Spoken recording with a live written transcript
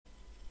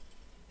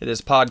It is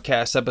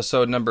podcast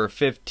episode number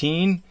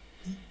 15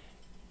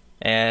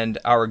 and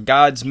our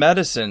God's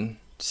Medicine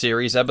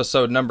series,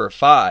 episode number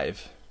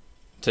 5.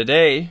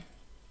 Today,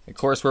 of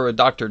course, we're with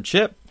Dr.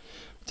 Chip.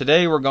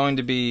 Today we're going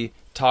to be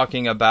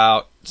talking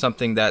about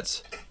something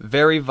that's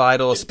very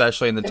vital,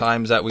 especially in the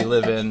times that we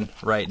live in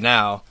right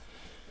now.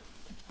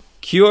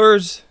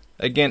 Cures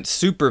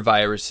against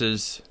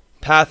superviruses,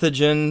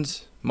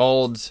 pathogens,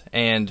 molds,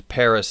 and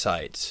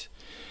parasites.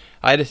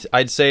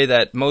 I'd say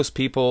that most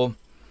people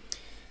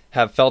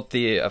have felt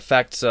the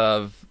effects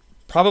of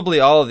probably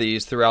all of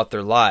these throughout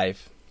their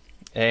life.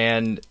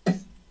 And,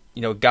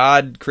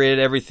 God created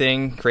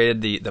everything,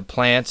 created the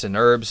plants and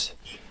herbs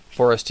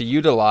for us to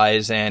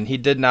utilize, and He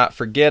did not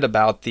forget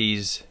about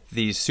these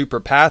super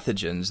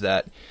pathogens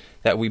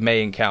that we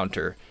may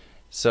encounter.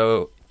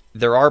 So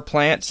there are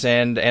plants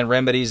and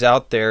remedies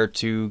out there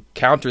to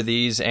counter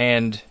these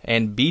and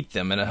beat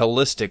them in a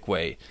holistic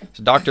way.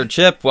 So Dr.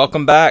 Chip,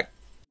 welcome back.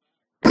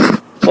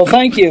 Well,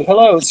 thank you.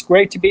 Hello, it's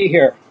great to be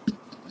here.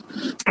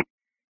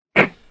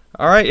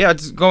 All right,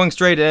 it's going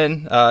straight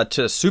in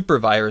to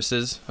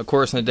superviruses. Of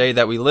course, in the day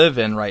that we live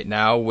in right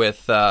now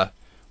with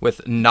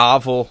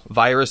novel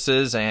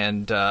viruses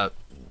and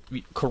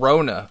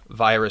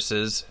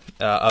coronaviruses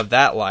of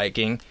that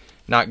liking.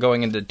 Not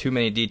going into too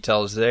many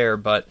details there,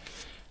 but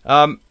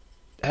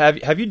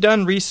have you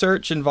done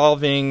research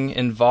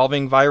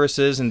involving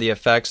viruses and the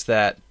effects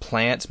that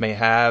plants may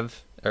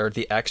have, or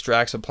the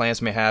extracts of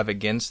plants may have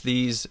against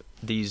these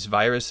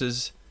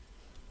viruses?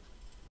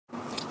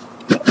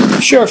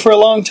 Sure, for a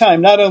long time,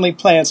 not only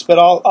plants, but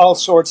all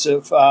sorts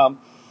of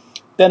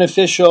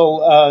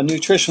beneficial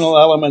nutritional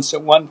elements that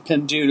one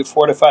can do to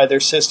fortify their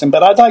system.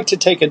 But I'd like to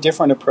take a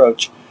different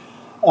approach.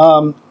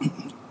 When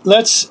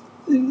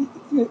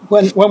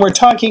we're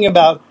talking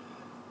about,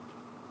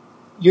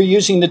 you're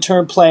using the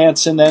term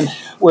plants, and then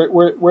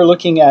we're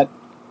looking at,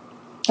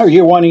 or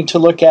you're wanting to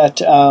look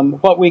at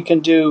what we can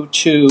do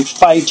to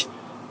fight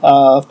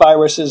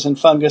viruses and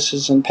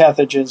funguses and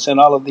pathogens and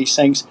all of these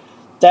things.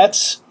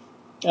 That's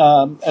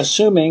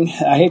assuming,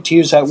 I hate to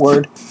use that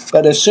word,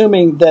 but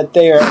assuming that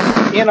they're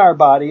in our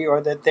body or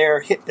that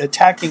they're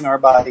attacking our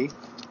body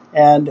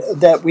and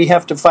that we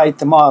have to fight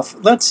them off.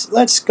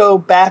 Let's go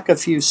back a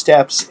few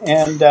steps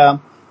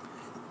and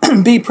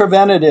be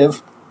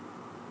preventative.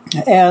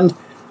 And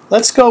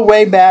let's go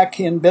way back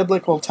in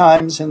biblical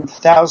times and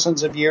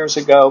thousands of years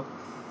ago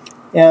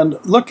and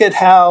look at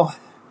how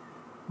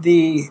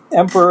the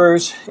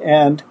emperors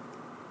and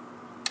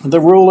the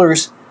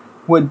rulers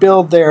would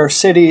build their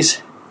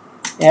cities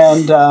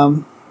and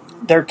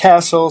their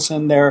castles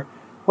and their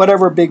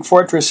whatever big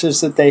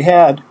fortresses that they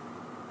had.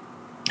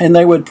 And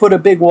they would put a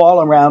big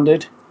wall around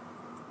it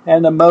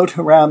and a moat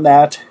around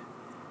that.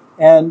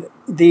 And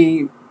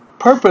the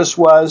purpose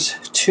was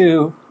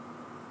to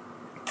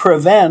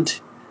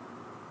prevent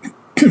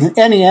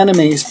any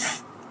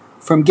enemies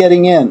from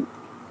getting in.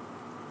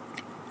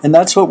 And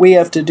that's what we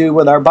have to do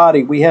with our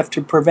body. We have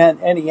to prevent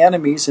any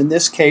enemies, in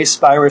this case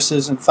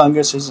viruses and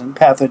funguses and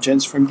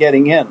pathogens, from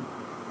getting in.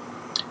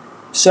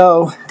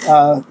 So,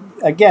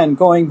 again,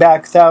 going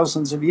back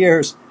thousands of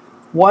years,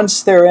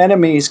 once their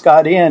enemies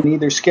got in,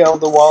 either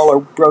scaled the wall or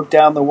broke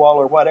down the wall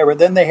or whatever,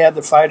 then they had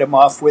to fight them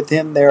off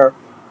within their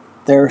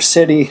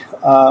city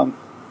and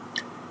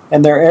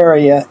their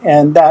area,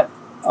 and that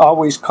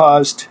always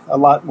caused a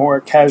lot more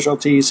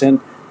casualties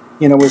and,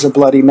 was a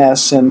bloody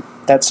mess, and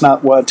that's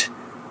not what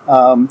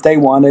they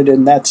wanted,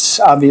 and that's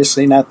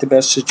obviously not the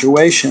best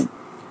situation.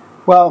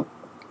 Well,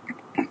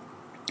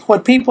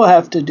 what people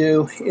have to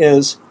do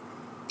is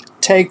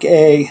take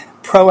a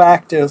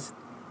proactive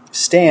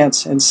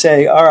stance and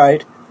say, all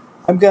right,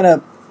 I'm going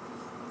to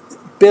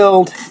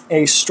build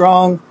a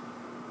strong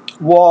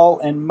wall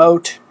and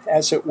moat,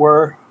 as it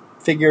were,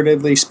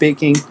 figuratively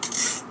speaking,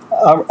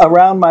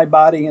 around my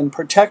body and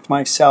protect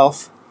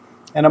myself.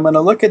 And I'm going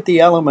to look at the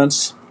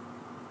elements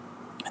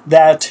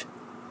that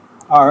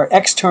are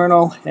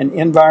external and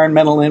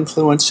environmental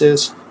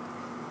influences,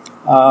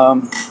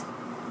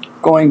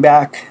 going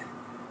back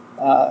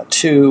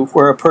to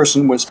where a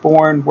person was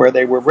born, where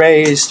they were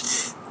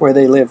raised, where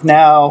they live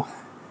now,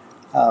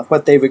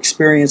 what they've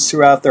experienced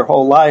throughout their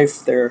whole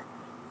life, their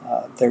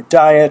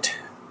diet,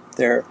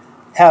 their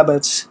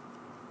habits,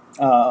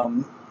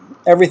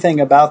 everything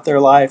about their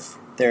life,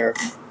 their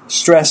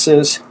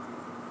stresses,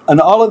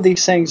 and all of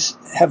these things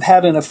have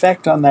had an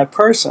effect on that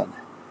person.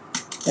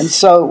 And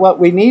so what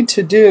we need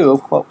to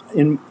do,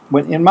 in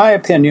my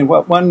opinion,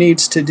 what one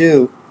needs to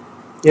do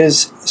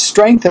is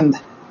strengthen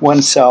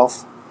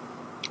oneself,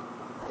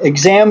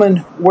 examine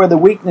where the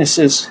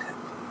weaknesses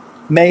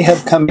may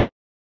have come in,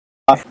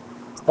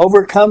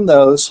 overcome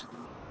those,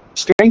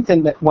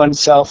 strengthen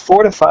oneself,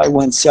 fortify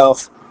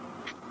oneself,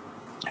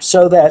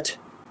 so that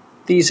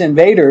these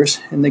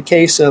invaders, in the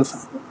case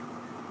of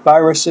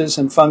viruses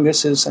and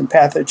funguses and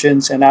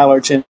pathogens and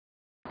allergens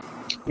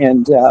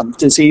and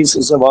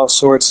diseases of all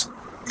sorts,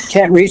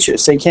 can't reach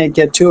us. They can't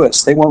get to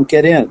us. They won't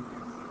get in.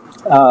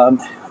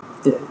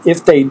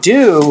 If they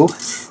do,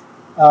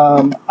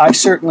 I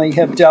certainly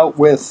have dealt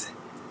with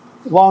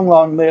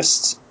long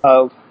lists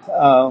of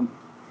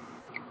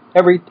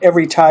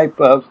every type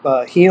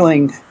of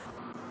healing.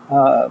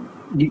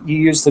 You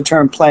use the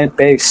term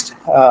plant-based.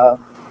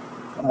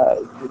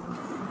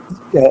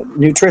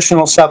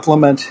 Nutritional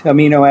supplement,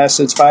 amino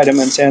acids,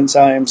 vitamins,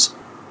 enzymes,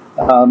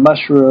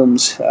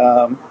 mushrooms,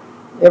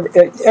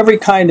 every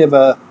kind of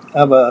a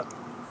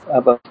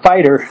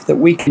fighter that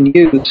we can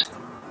use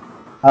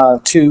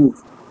to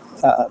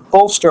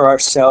bolster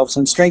ourselves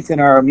and strengthen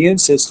our immune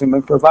system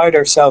and provide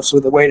ourselves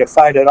with a way to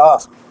fight it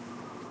off.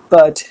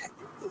 But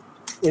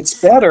it's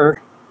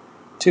better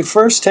to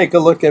first take a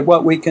look at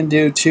what we can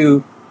do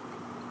to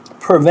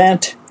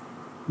prevent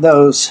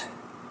those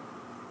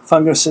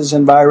funguses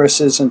and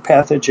viruses and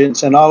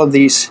pathogens and all of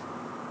these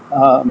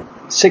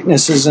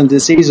sicknesses and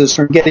diseases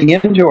from getting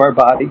into our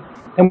body.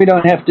 And we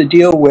don't have to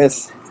deal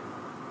with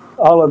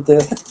all of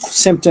the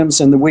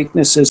symptoms and the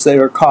weaknesses that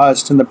are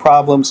caused and the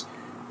problems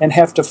and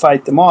have to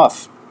fight them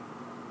off.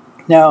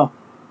 Now,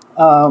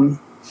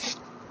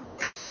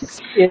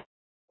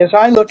 as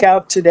I look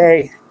out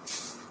today,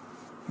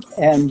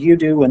 and you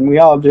do and we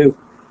all do,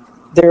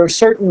 there are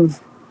certain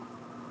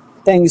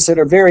things that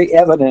are very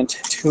evident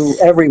to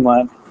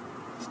everyone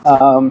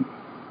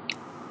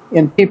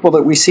in people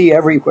that we see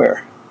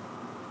everywhere.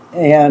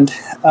 And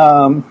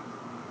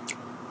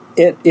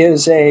it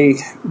is a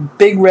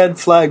big red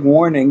flag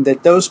warning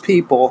that those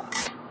people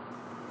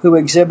who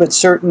exhibit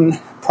certain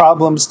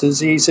problems,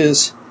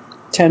 diseases,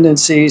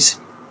 tendencies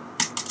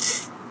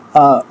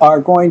are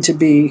going to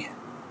be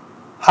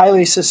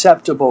highly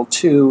susceptible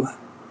to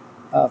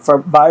for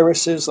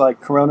viruses like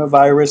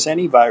coronavirus,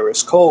 any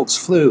virus, colds,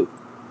 flu,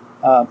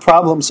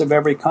 problems of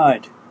every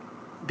kind,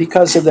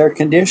 because of their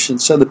condition.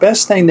 So the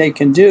best thing they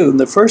can do,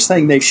 the first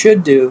thing they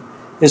should do,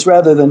 is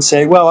rather than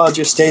say, well, I'll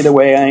just stay the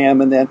way I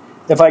am, and then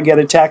if I get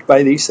attacked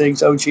by these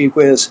things, oh, gee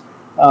whiz,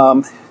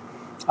 I'll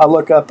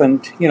look up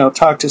and,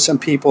 talk to some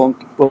people, and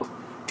we'll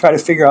try to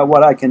figure out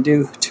what I can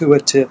do to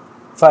it to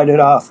fight it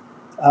off.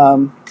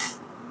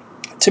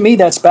 To me,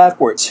 that's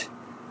backwards.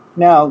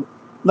 Now,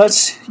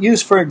 let's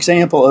use, for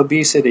example,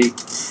 obesity.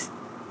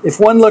 If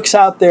one looks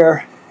out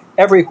there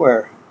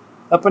everywhere,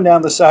 up and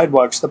down the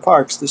sidewalks, the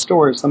parks, the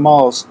stores, the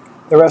malls,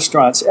 the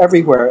restaurants,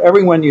 everywhere,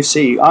 everyone you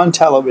see on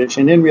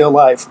television, in real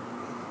life,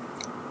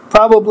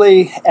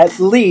 probably at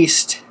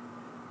least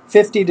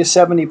 50 to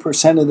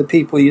 70% of the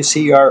people you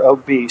see are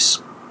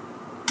obese.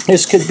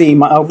 This could be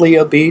mildly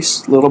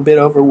obese, a little bit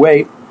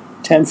overweight,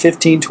 10,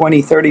 15,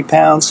 20, 30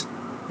 pounds.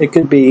 It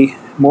could be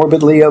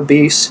morbidly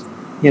obese,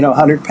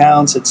 100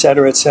 pounds, et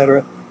cetera, et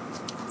cetera.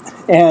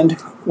 And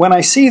when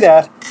I see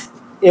that,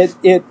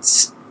 it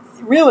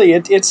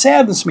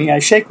saddens me. I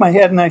shake my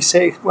head and I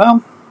say,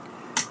 well,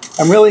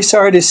 I'm really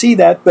sorry to see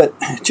that, but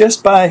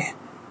just by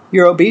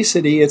your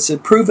obesity, it's a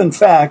proven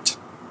fact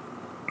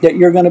that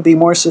you're going to be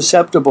more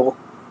susceptible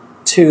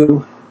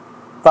to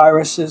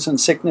viruses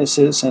and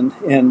sicknesses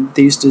and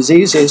these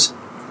diseases.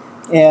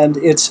 And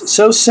it's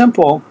so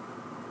simple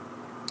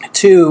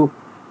to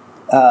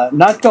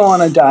not go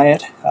on a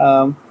diet.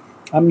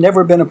 I've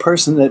never been a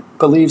person that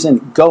believes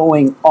in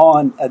going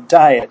on a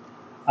diet.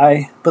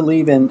 I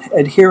believe in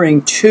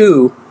adhering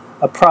to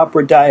a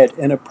proper diet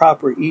and a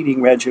proper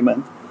eating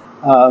regimen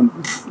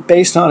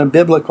based on a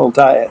biblical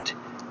diet.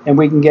 And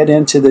we can get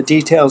into the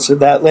details of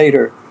that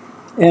later.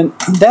 And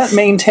that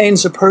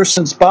maintains a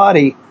person's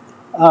body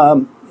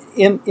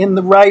in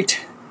the right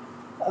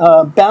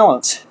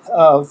balance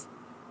of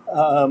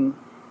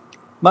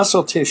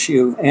muscle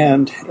tissue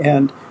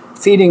and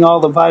feeding all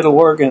the vital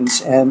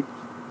organs and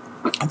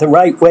the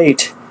right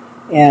weight.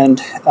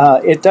 And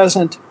it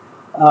doesn't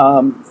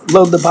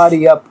load the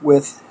body up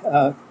with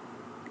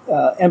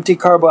empty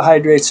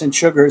carbohydrates and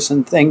sugars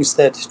and things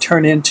that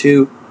turn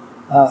into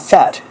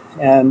fat.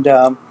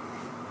 And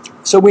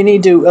so we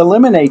need to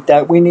eliminate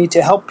that. We need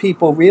to help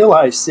people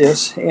realize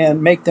this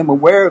and make them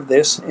aware of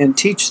this and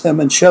teach them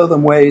and show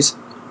them ways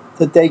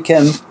that they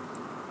can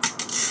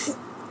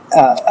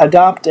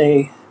adopt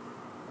a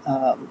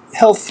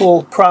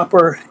healthful,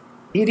 proper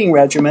eating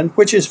regimen,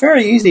 which is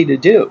very easy to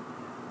do.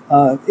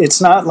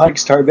 It's not like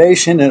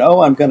starvation and,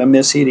 I'm going to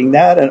miss eating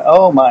that, and,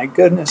 oh, my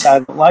goodness, I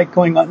don't like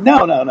going on.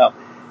 No.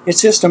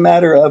 It's just a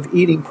matter of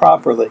eating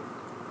properly.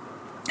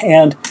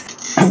 And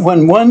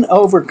when one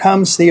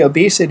overcomes the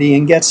obesity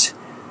and gets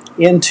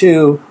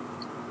into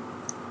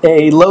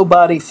a low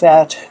body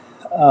fat,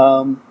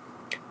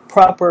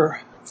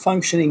 proper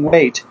functioning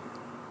weight,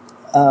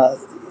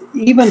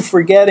 even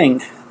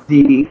forgetting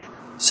the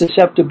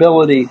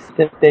susceptibility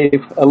that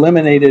they've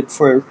eliminated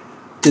for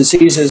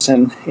diseases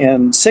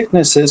and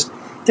sicknesses,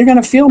 they're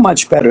going to feel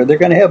much better. They're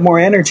going to have more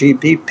energy,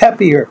 be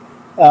peppier.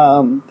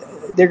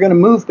 They're going to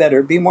move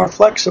better, be more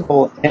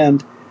flexible,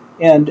 and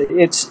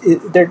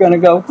they're going to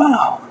go,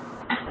 wow,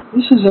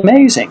 this is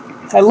amazing.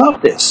 I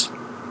love this.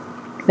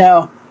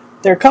 Now,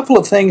 there are a couple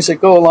of things that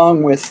go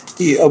along with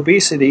the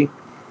obesity,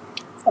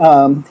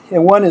 and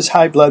one is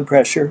high blood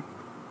pressure.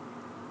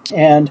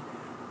 And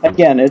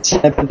again, it's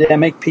an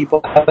epidemic.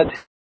 People have it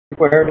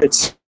where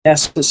it's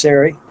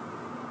necessary.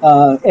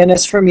 And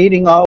it's from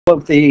eating all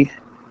of the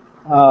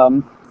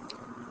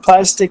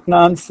plastic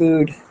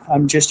non-food,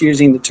 I'm just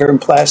using the term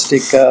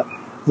plastic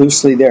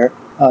loosely there,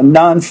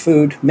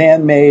 non-food,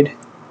 man-made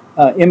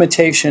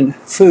imitation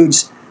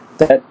foods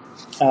that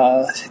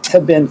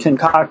have been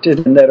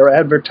concocted and that are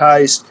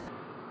advertised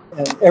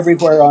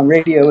everywhere on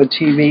radio and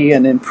TV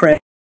and in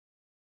print,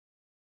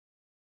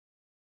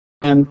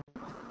 and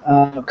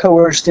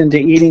coerced into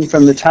eating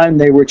from the time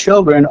they were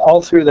children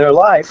all through their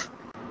life.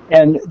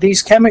 And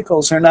these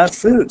chemicals are not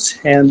foods,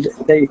 and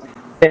they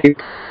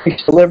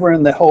deliver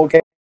in the whole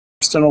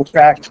gastrointestinal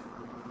tract,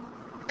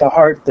 the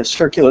heart, the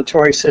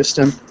circulatory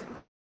system,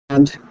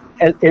 and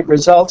it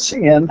results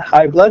in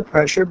high blood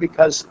pressure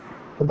because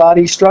the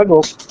body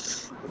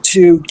struggles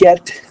to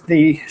get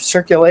the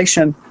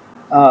circulation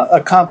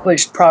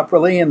accomplished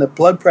properly, and the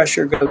blood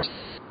pressure goes.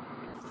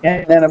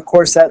 And then, of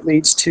course, that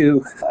leads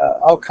to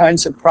all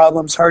kinds of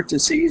problems, heart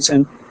disease,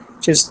 and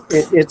just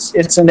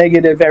it's a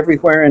negative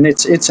everywhere, and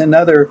it's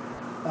another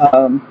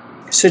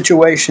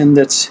situation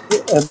that's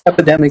of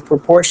epidemic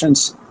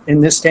proportions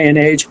in this day and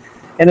age,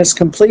 and it's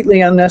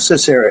completely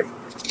unnecessary.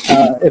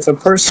 If a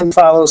person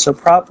follows a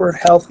proper,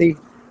 healthy,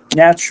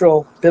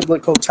 natural,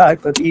 biblical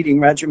type of eating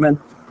regimen,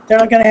 they're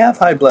not going to have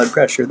high blood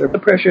pressure. Their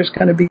blood pressure is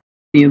going to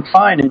be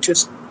fine and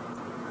just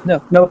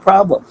no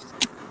problem.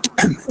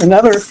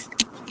 Another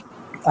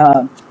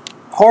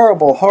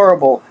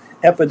horrible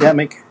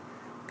epidemic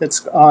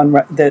that's on,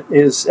 that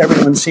is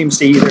everyone seems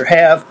to either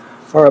have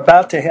or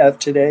about to have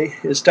today,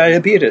 is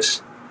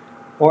diabetes.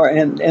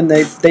 And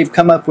they've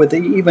come up with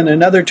even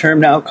another term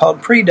now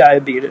called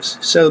pre-diabetes.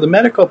 So the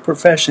medical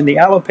profession, the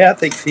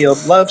allopathic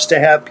field, loves to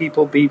have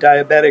people be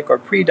diabetic or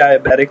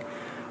pre-diabetic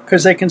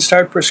because they can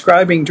start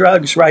prescribing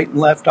drugs right and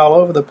left all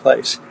over the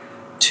place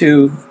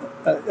to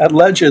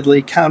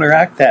allegedly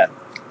counteract that.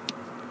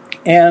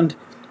 And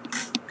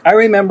I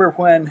remember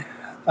when,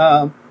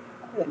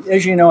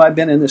 as you know, I've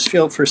been in this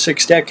field for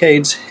 6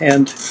 decades,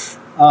 and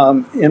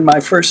in my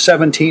first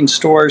 17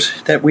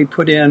 stores that we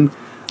put in,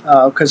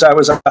 because I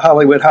was a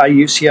Hollywood High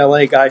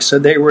UCLA guy, so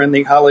they were in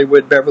the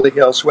Hollywood, Beverly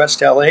Hills,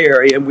 West LA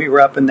area, and we were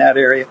up in that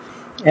area.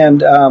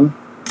 And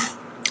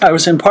I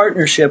was in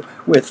partnership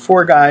with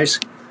 4 guys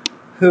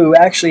who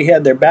actually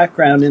had their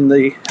background in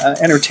the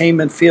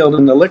entertainment field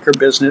and the liquor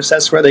business.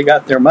 That's where they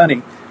got their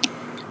money.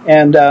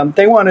 And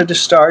they wanted to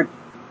start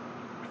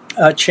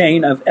a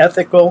chain of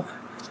ethical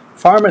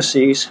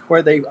pharmacies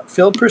where they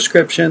filled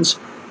prescriptions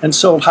and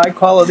sold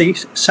high-quality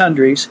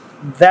sundries.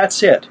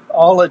 That's it.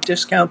 All at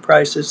discount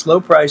prices,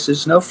 low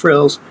prices, no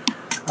frills,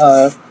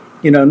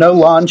 no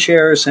lawn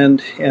chairs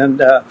and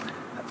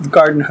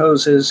garden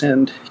hoses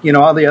and,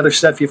 all the other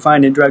stuff you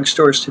find in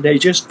drugstores today.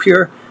 Just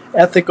pure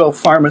ethical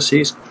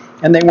pharmacies.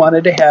 And they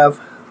wanted to have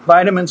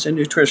vitamins and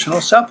nutritional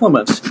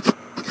supplements.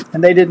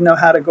 And they didn't know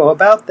how to go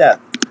about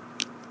that.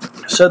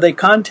 So they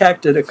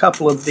contacted a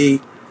couple of the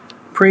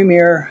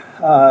premier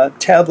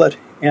tablet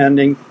and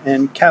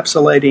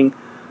encapsulating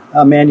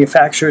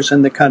manufacturers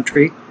in the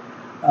country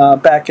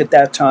back at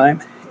that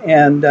time,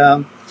 and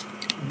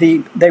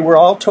they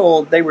were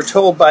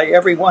told by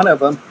every one of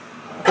them,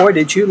 boy,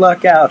 did you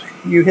luck out,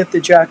 you hit the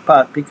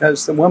jackpot,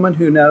 because the woman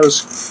who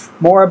knows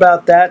more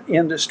about that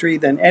industry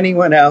than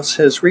anyone else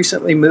has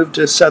recently moved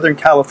to Southern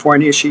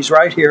California. She's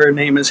right here. Her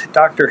name is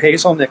Dr.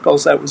 Hazel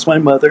Nichols. That was my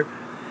mother.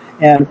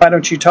 And why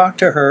don't you talk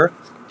to her?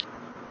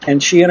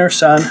 And she and her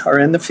son are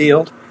in the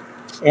field,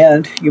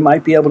 and you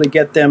might be able to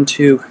get them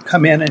to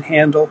come in and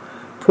handle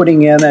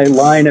putting in a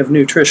line of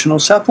nutritional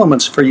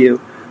supplements for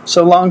you.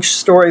 So long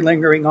story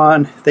lingering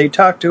on, they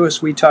talked to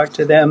us, we talked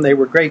to them. They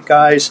were great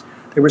guys.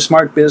 They were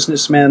smart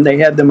businessmen. They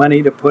had the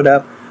money to put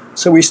up.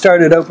 So we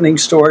started opening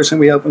stores, and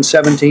we opened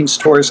 17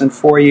 stores in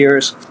 4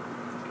 years.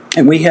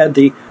 And we had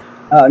the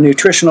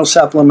nutritional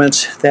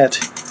supplements that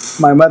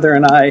my mother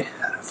and I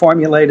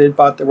formulated,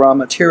 bought the raw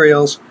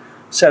materials,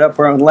 set up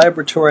our own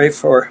laboratory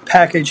for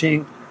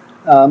packaging,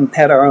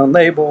 had our own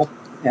label,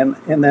 and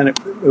then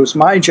it was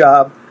my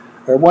job,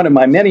 or one of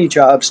my many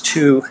jobs,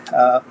 to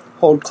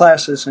hold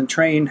classes and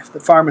train the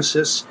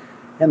pharmacists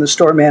and the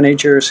store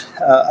managers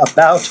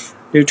about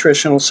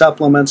nutritional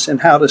supplements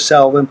and how to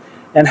sell them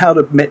and how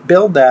to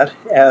build that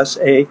as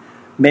a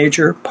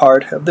major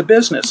part of the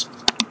business.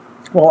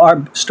 Well,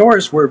 our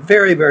stores were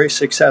very, very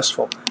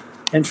successful.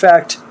 In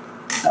fact,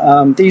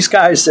 these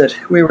guys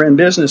that we were in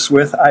business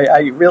with, I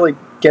really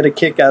get a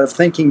kick out of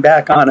thinking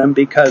back on them,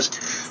 because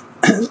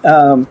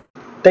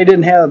they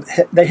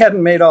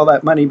hadn't made all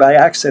that money by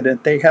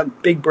accident. They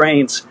had big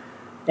brains,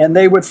 and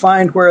they would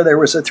find where there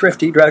was a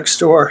thrifty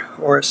drugstore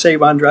or a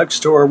Save-On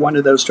drugstore, one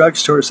of those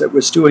drugstores that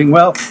was doing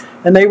well,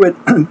 and they would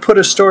put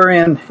a store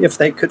in, if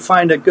they could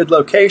find a good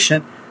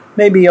location,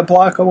 maybe a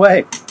block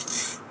away,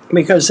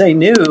 because they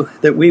knew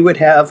that we would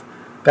have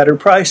better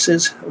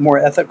prices, a more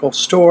ethical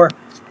store,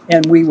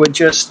 and we would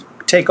just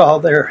take all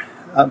their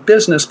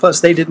business,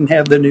 plus they didn't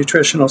have the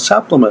nutritional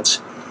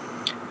supplements.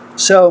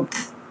 So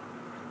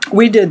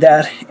we did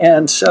that,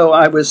 and so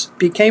I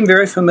became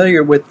very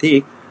familiar with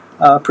the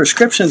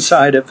prescription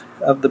side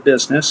of the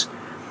business.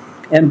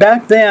 And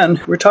back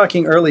then, we're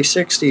talking early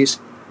 60s,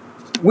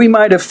 we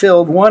might have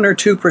filled 1 or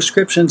 2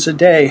 prescriptions a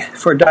day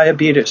for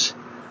diabetes.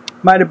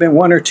 Might have been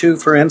 1 or 2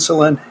 for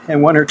insulin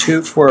and 1 or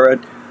 2 for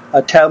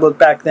a tablet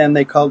back then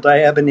they called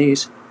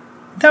Diabetes.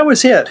 that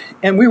was it.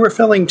 And we were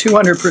filling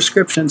 200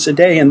 prescriptions a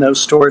day in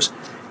those stores,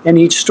 in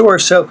each store.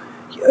 So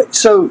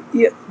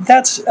yeah,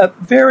 that's a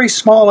very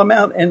small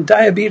amount, and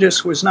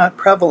diabetes was not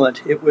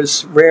prevalent. It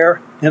was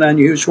rare and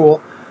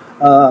unusual.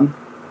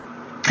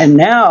 And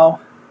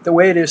now, the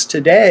way it is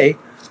today,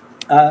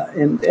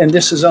 and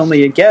this is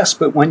only a guess,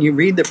 but when you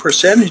read the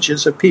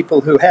percentages of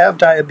people who have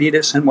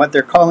diabetes and what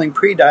they're calling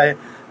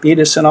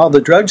pre-diabetes and all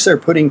the drugs they're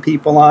putting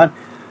people on,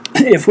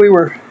 if we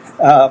were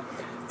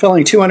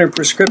filling 200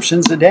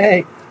 prescriptions a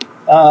day,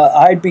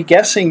 I'd be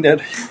guessing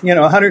that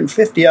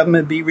 150 of them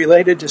would be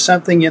related to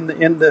something in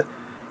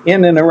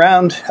and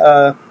around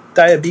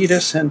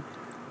diabetes and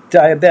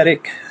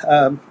diabetic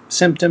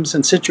symptoms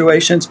and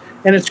situations,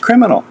 and it's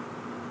criminal.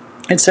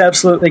 It's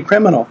absolutely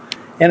criminal,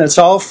 and it's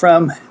all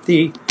from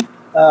the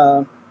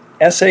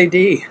SAD,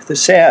 the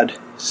SAD,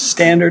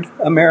 Standard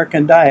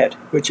American Diet,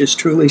 which is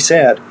truly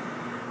sad,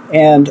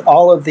 and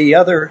all of the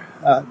other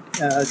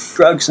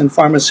drugs and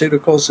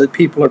pharmaceuticals that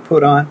people are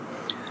put on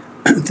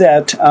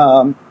that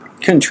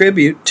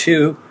contribute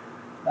to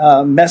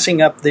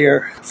messing up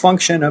their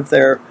function of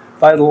their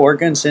vital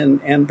organs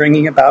and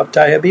bringing about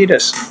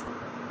diabetes.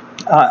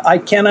 I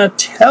cannot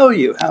tell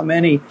you how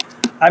many,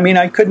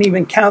 I couldn't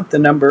even count the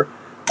number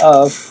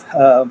of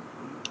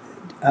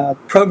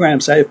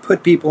programs I have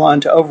put people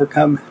on to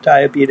overcome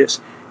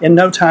diabetes in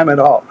no time at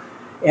all.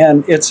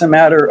 And it's a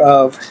matter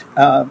of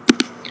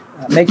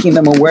making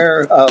them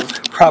aware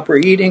of proper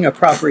eating, a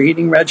proper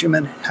eating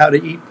regimen, how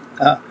to eat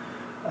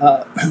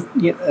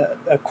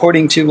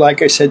according to,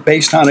 like I said,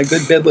 based on a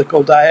good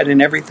biblical diet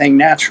and everything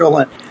natural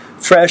and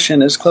fresh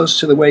and as close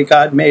to the way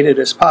God made it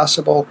as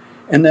possible.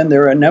 And then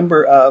there are a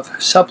number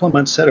of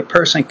supplements that a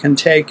person can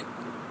take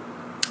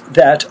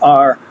that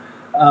are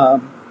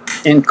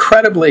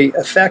incredibly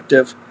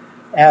effective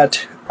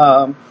at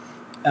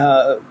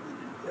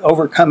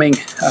overcoming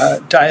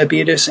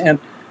diabetes. And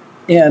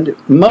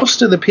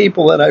most of the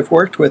people that I've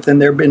worked with,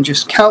 and there have been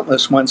just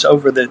countless ones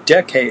over the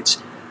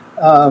decades,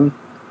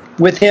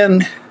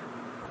 within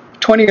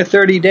 20 or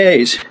 30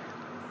 days,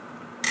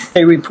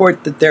 they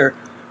report that their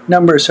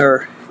numbers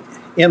are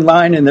in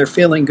line and they're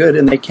feeling good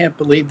and they can't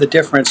believe the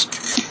difference.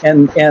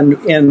 And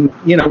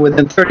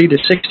within 30 to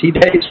 60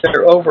 days,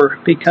 they're over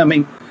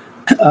becoming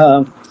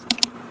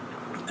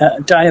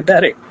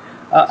diabetic.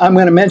 I'm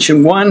going to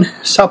mention one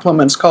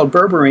supplement. It's called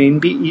berberine,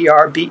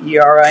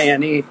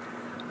 berberine.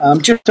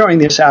 Just throwing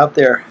this out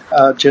there,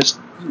 just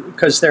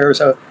because there's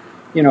I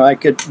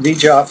could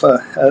read you off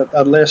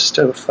a list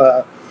of,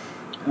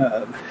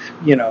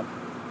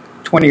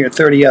 20 or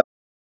 30 of.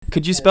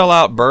 Could you spell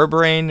out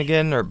berberine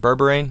again, or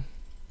berberine?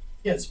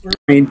 Yes,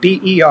 berberine,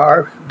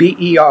 berberine.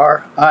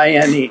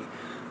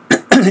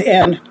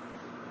 And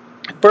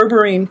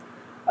berberine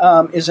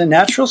is a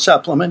natural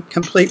supplement,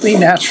 completely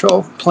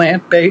natural,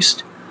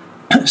 plant-based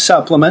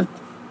supplement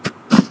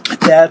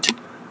that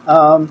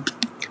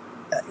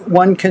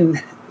one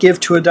can give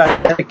to a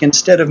diabetic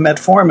instead of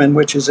metformin,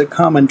 which is a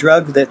common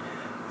drug that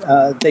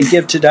they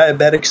give to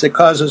diabetics that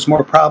causes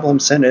more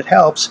problems than it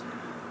helps.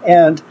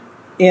 And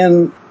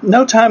in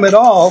no time at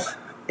all,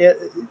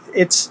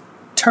 it's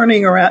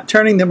turning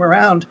them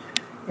around,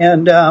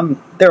 and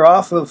they're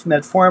off of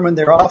metformin,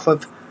 they're off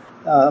of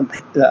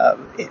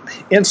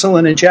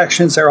insulin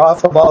injections, they're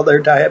off of all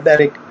their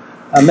diabetic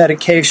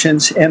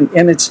medications,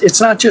 and it's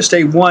not just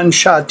a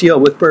one-shot deal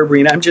with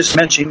berberine. I'm just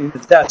mentioning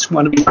that that's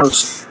one of the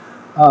most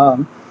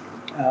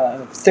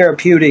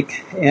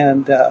therapeutic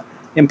and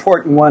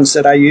important ones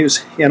that I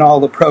use in all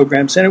the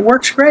programs, and it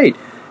works great.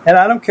 And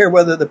I don't care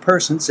whether the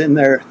person's in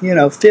their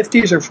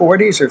 50s or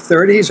 40s or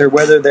 30s, or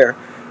whether they're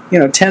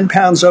 10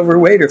 pounds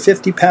overweight or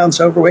 50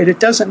 pounds overweight. It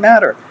doesn't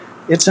matter.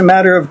 It's a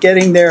matter of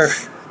getting their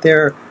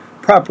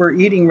proper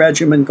eating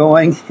regimen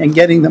going and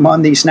getting them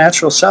on these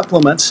natural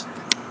supplements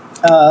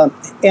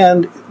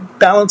and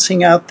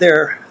balancing out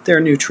their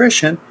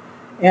nutrition.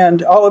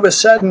 And all of a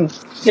sudden,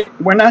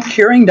 we're not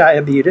curing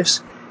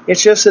diabetes.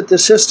 It's just that the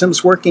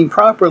system's working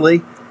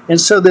properly. And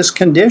so this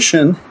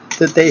condition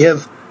that they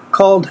have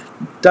called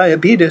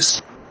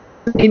diabetes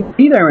doesn't need to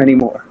be there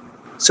anymore.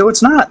 So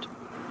it's not.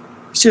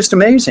 It's just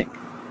amazing.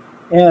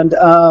 And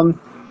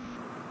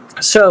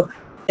so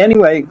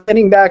anyway,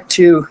 getting back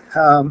to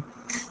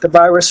the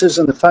viruses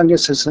and the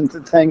funguses and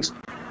the things,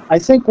 I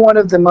think one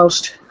of the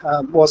most,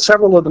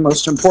 several of the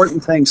most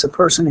important things a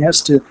person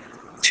has to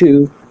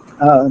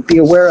be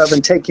aware of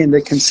and take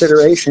into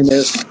consideration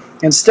is,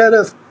 instead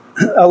of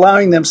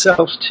allowing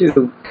themselves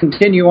to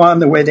continue on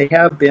the way they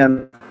have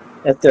been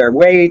at their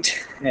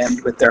weight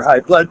and with their high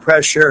blood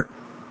pressure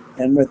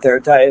and with their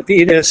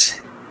diabetes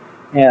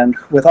and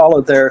with all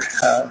of their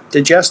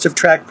digestive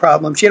tract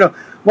problems.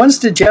 One's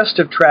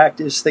digestive tract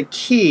is the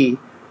key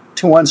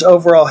to one's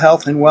overall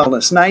health and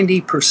wellness,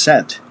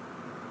 90%.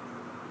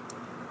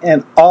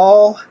 And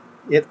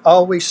it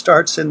always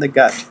starts in the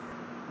gut.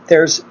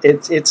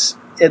 It's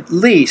at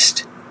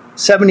least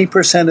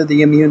 70% of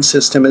the immune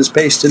system is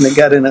based in the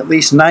gut, and at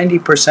least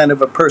 90%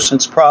 of a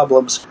person's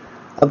problems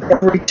of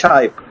every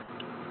type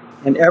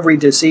and every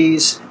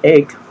disease,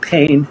 ache,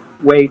 pain,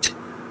 weight,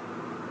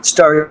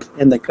 start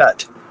in the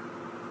gut.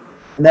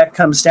 And that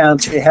comes down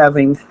to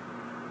having,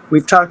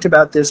 we've talked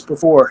about this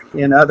before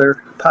in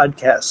other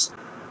podcasts,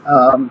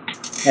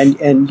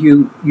 and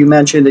you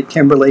mentioned it,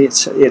 Kimberly,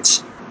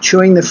 it's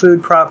chewing the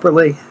food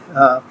properly.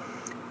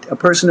 A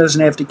person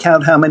doesn't have to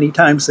count how many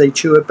times they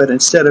chew it, but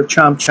instead of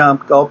chomp,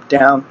 chomp, gulp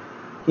down,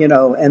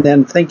 and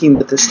then thinking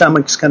that the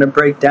stomach's going to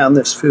break down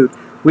this food.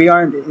 We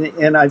aren't,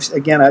 and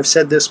I've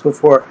said this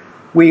before,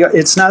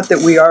 it's not that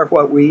we are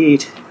what we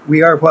eat.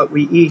 We are what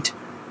we eat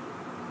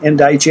and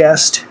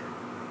digest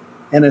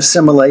and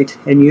assimilate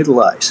and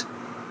utilize.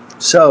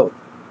 So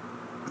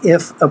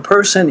if a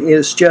person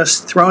is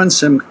just throwing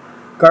some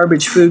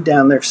garbage food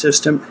down their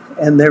system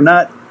and they're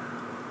not,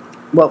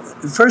 well,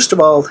 first of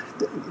all,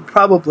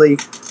 probably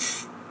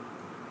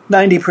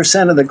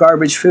 90% of the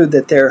garbage food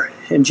that they're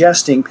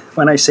ingesting,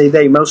 when I say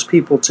they, most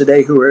people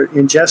today who are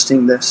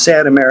ingesting the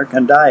SAD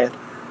American diet,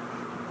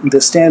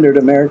 the standard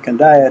American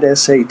diet,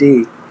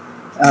 SAD,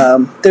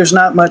 there's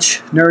not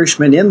much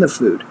nourishment in the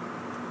food.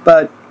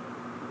 But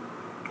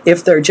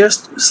if they're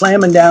just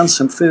slamming down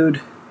some food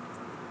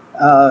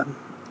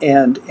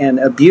and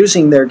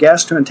abusing their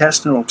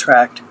gastrointestinal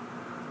tract,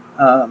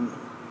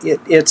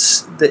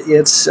 it's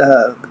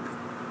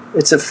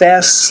a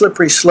fast,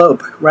 slippery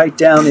slope right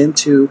down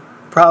into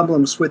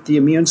problems with the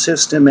immune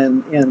system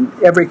and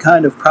every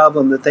kind of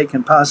problem that they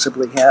can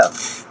possibly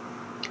have.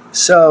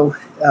 So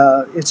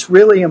it's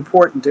really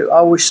important to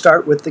always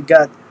start with the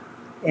gut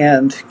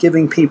and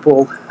giving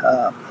people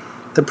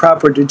the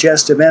proper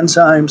digestive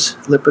enzymes,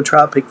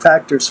 lipotropic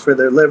factors for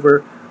their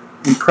liver,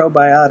 and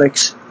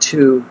probiotics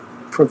to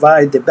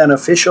provide the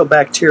beneficial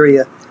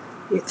bacteria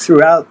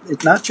throughout,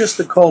 not just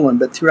the colon,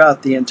 but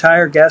throughout the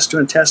entire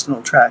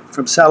gastrointestinal tract,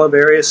 from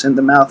salivarius in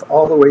the mouth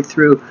all the way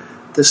through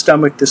the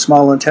stomach, the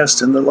small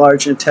intestine, the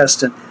large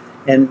intestine,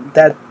 and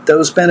that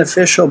those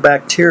beneficial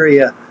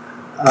bacteria,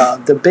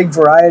 the big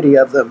variety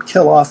of them,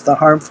 kill off the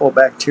harmful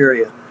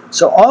bacteria.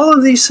 So all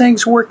of these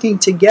things working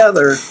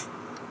together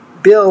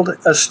build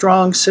a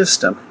strong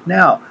system.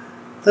 Now,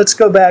 let's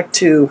go back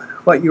to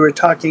what you were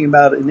talking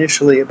about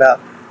initially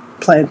about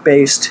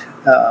plant-based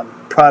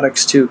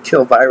products to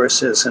kill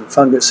viruses and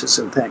funguses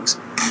and things.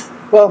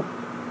 Well,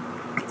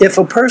 if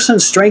a person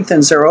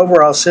strengthens their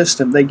overall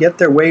system, they get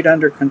their weight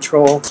under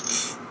control,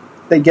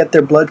 they get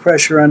their blood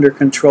pressure under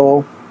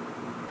control,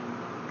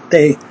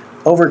 they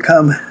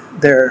overcome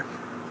their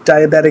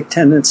diabetic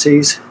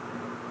tendencies,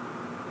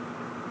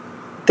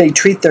 they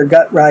treat their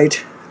gut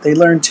right, they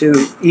learn to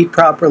eat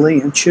properly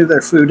and chew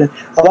their food, and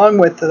along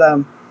with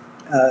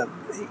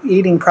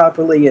eating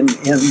properly and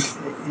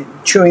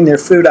chewing their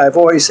food, I've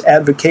always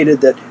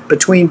advocated that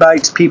between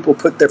bites people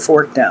put their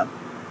fork down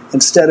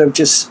instead of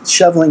just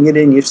shoveling it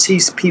in. You see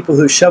people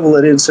who shovel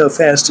it in so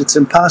fast it's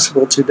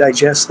impossible to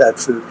digest that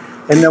food.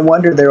 And no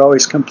wonder they're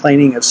always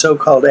complaining of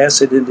so-called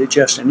acid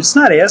indigestion. It's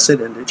not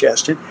acid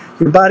indigestion.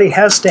 Your body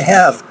has to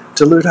have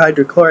dilute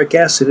hydrochloric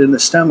acid in the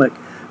stomach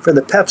for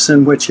the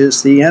pepsin, which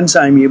is the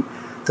enzyme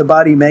the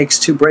body makes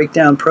to break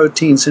down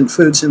proteins and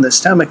foods in the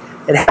stomach.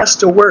 It has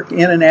to work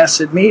in an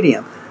acid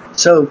medium.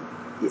 So,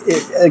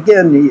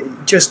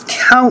 again, just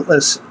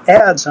countless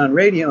ads on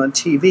radio and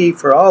TV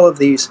for all of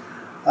these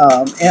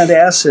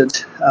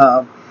antacids.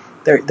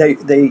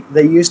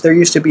 There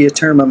used to be a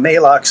term, a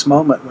Maalox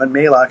moment, when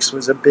Maalox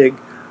was a big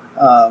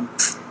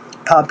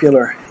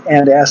popular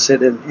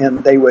antacid,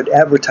 and they would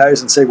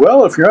advertise and say,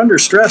 well, if you're under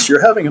stress,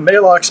 you're having a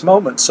Maalox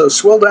moment, so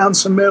swill down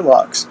some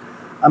Maalox.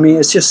 I mean,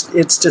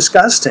 it's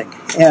disgusting.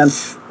 And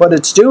what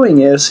it's doing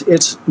is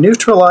it's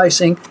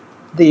neutralizing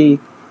the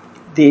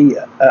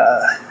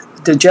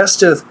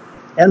digestive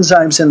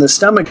enzymes in the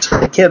stomach so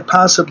they can't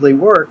possibly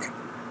work.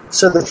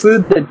 So the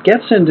food that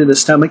gets into the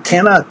stomach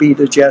cannot be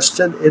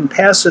digested and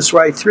passes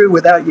right through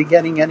without you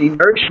getting any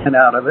nourishment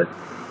out of it.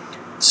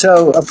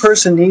 So a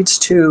person needs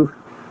to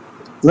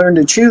learn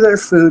to chew their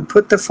food,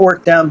 put the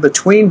fork down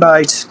between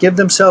bites, give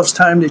themselves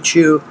time to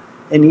chew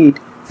and eat.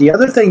 The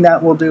other thing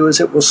that will do is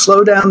it will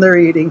slow down their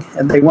eating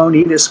and they won't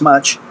eat as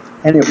much,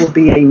 and it will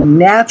be a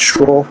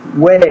natural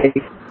way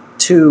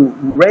to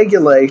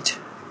regulate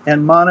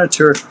and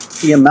monitor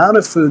the amount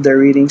of food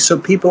they're eating so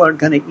people aren't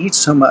going to eat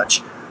so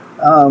much.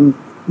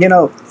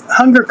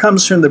 Hunger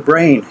comes from the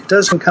brain. It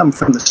doesn't come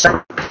from the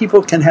stomach.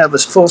 People can have a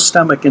full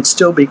stomach and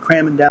still be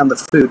cramming down the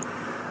food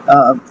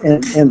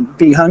and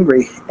be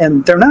hungry.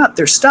 And they're not.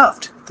 They're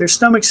stuffed. Their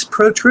stomach's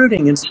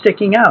protruding and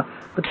sticking out.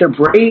 But their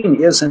brain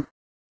isn't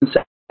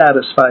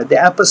satisfied. The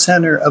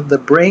epicenter of the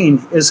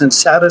brain isn't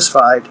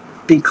satisfied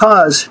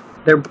because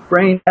their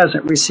brain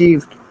hasn't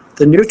received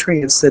the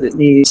nutrients that it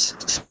needs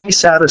to be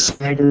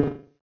satisfied.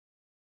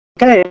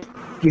 Okay,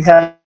 you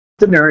have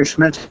the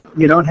nourishment.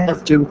 You don't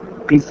have to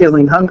be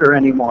feeling hunger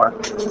anymore.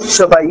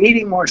 So by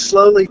eating more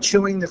slowly,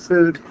 chewing the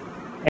food,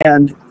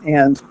 and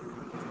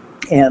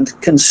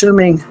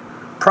consuming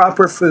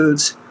proper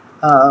foods,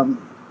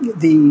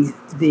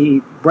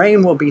 the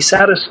brain will be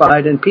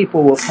satisfied, and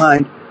people will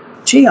find,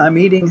 gee, I'm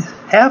eating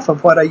half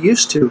of what I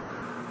used to,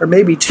 or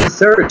maybe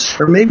 2/3,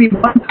 or maybe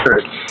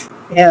 1/3,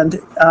 and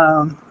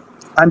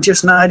I'm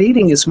just not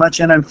eating as much,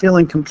 and I'm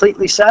feeling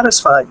completely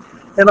satisfied.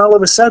 And all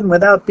of a sudden,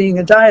 without being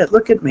a diet,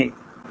 look at me.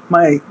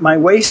 my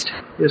waist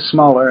is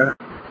smaller.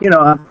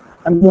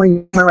 I'm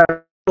going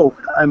around.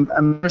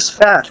 I'm less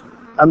fat.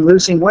 I'm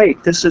losing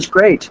weight. This is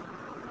great.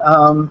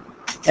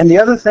 And the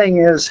other thing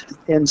is,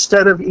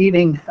 instead of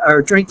eating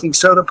or drinking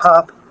soda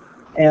pop,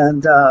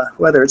 and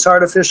whether it's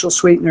artificial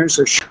sweeteners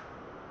or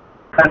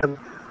kind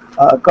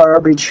of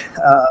garbage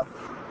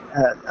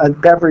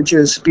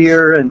beverages,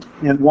 beer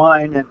and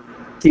wine, and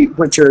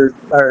which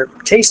are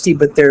tasty,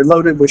 but they're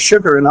loaded with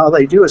sugar, and all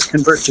they do is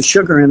convert to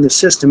sugar in the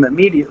system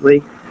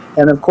immediately.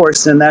 And of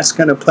course, then that's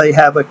going to play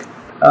havoc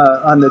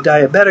on the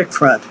diabetic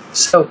front.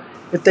 So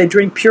if they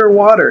drink pure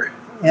water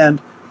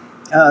and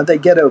they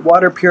get a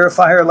water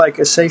purifier like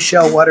a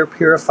Seychelles water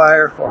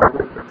purifier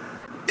or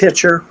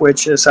pitcher,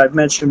 which, as I've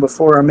mentioned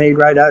before, are made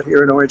right out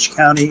here in Orange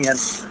County, and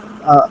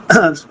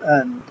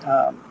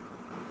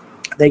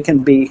they can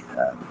be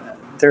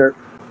their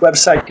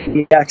website can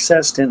be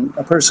accessed, and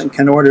a person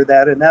can order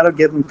that, and that'll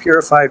give them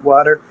purified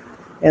water.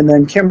 And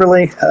then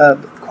Kimberly,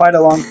 quite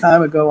a long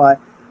time ago, I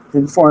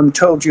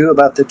told you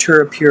about the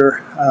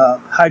TuraPure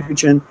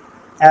hydrogen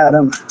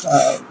atom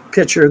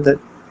pitcher that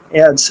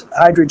adds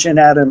hydrogen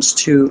atoms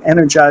to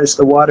energize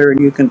the water, and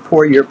you can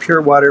pour your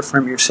pure water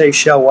from your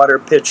Seychelles water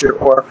pitcher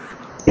or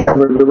a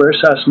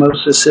reverse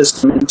osmosis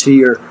system into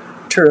your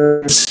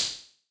Tura,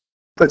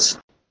 puts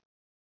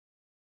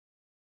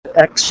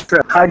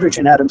extra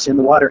hydrogen atoms in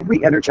the water,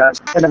 re-energize.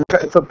 And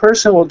if a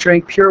person will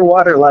drink pure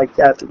water like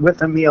that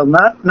with a meal,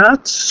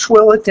 not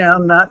swill it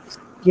down, not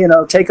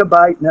take a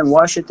bite and then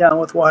wash it down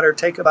with water,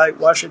 take a bite,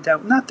 wash it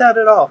down, not that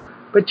at all,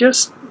 but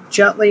just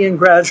gently and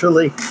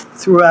gradually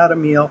throughout a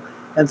meal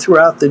and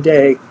throughout the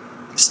day,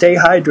 stay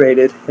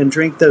hydrated and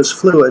drink those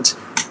fluids.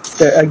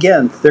 They're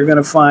going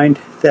to find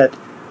that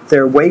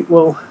their weight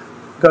will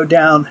go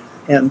down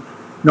and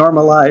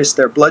normalize,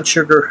 their blood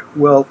sugar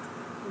will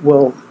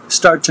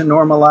start to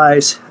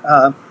normalize,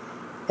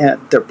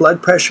 and their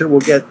blood pressure will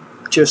get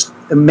just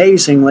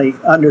amazingly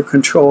under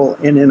control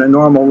and in a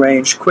normal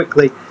range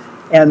quickly.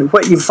 And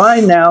what you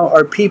find now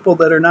are people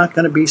that are not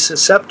going to be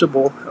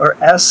susceptible or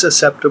as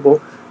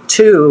susceptible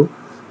to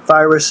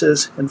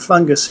viruses and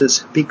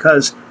funguses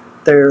because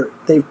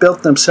they've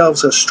built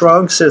themselves a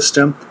strong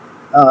system.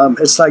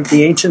 It's like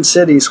the ancient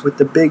cities with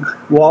the big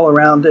wall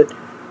around it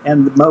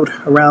and the moat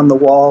around the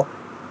wall.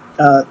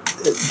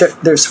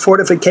 There's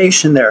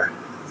fortification there.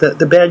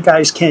 The bad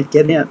guys can't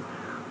get in.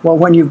 Well,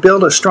 when you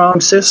build a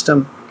strong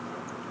system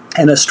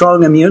and a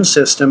strong immune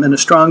system and a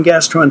strong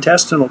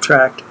gastrointestinal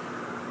tract,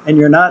 and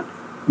you're not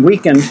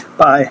weakened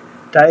by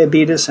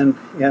diabetes and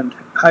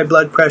high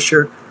blood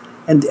pressure.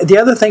 And the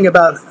other thing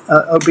about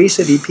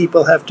obesity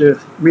people have to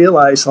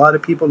realize, a lot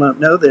of people don't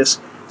know this,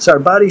 is our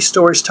body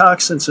stores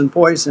toxins and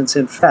poisons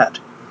in fat.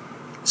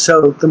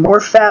 So the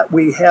more fat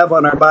we have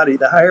on our body,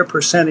 the higher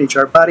percentage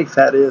our body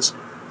fat is,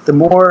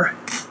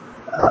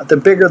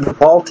 the bigger the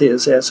vault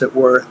is, as it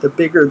were, the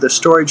bigger the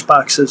storage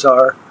boxes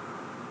are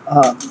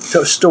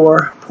to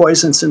store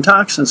poisons and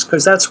toxins,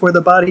 because that's where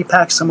the body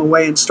packs them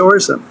away and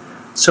stores them.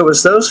 So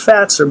as those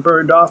fats are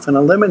burned off and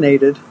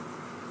eliminated,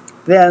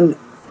 then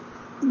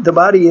the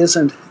body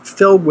isn't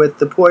filled with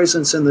the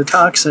poisons and the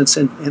toxins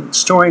and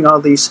storing all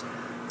these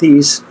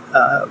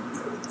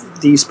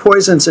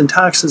poisons and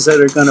toxins that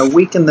are going to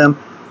weaken them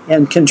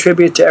and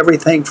contribute to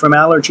everything from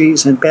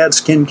allergies and bad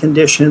skin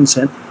conditions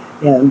and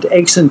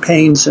aches and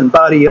pains and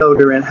body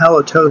odor and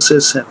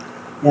halitosis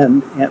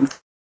and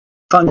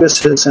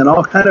funguses and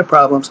all kind of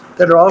problems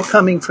that are all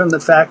coming from the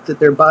fact that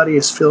their body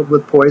is filled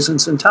with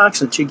poisons and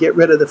toxins. You get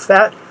rid of the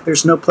fat,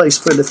 there's no place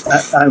for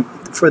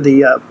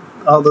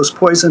all those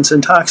poisons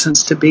and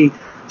toxins to be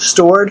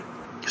stored,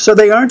 so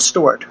they aren't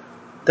stored;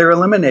 they're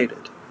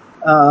eliminated.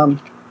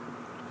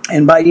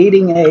 And by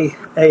eating a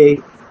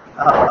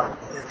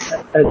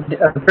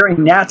very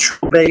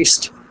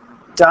natural-based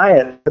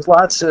diet with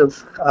lots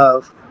of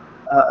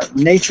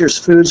nature's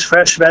foods,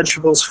 fresh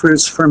vegetables,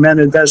 fruits,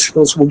 fermented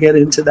vegetables, we'll get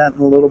into that in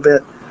a little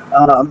bit,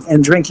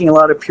 and drinking a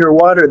lot of pure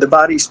water, the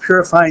body's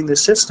purifying the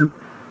system,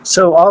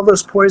 so all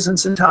those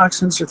poisons and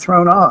toxins are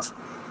thrown off.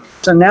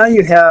 So now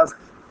you have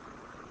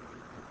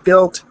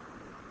built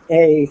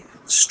a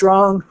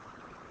strong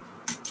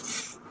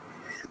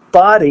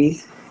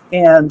body,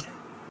 and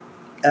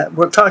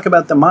we'll talk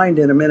about the mind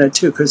in a minute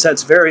too, because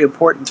that's very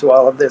important to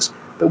all of this,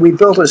 but we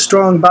built a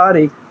strong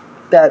body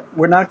that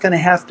we're not going to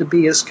have to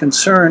be as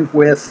concerned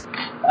with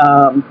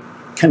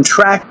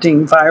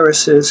contracting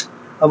viruses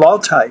of all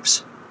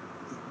types,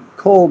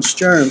 colds,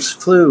 germs,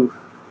 flu,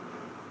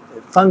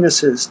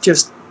 funguses,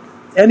 just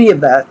any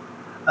of that,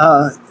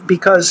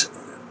 because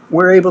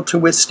we're able to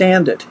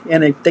withstand it,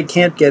 and they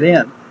can't get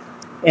in.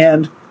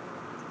 And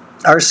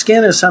our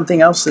skin is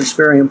something else that's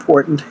very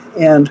important,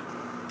 and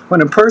when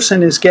a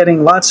person is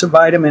getting lots of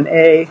vitamin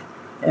A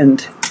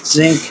and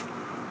zinc,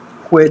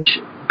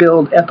 which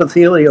build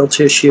epithelial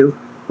tissue,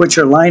 which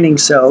are lining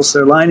cells.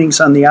 They're linings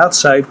on the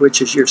outside,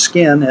 which is your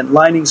skin, and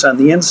linings on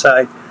the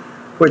inside,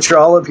 which are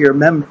all of your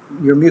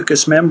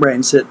mucous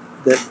membranes that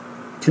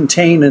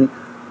contain and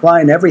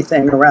line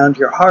everything around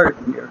your heart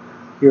and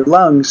your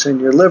lungs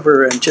and your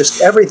liver and just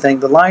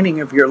everything. The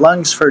lining of your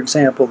lungs, for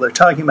example, they're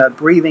talking about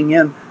breathing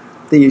in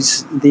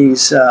these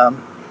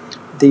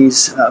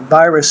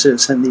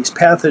viruses and these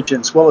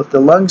pathogens. Well, if the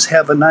lungs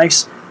have a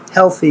nice,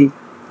 healthy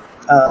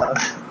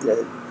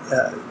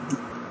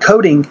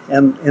coating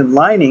and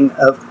lining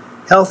of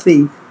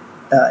healthy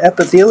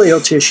epithelial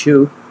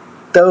tissue,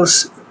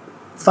 those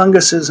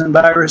funguses and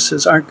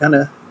viruses aren't going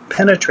to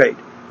penetrate,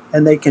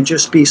 and they can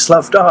just be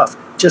sloughed off,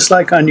 just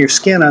like on your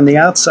skin on the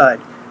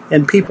outside.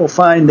 And people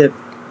find that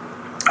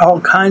all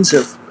kinds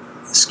of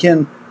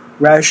skin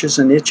rashes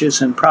and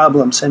itches and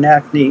problems and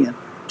acne and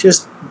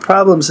just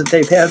problems that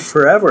they've had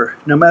forever,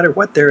 no matter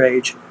what their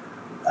age,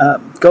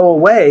 go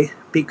away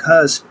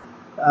because,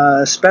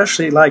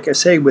 especially like I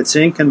say, with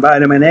zinc and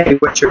vitamin A,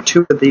 which are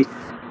two of the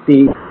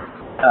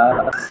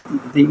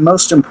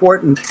most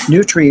important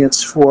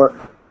nutrients for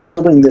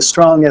building the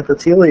strong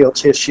epithelial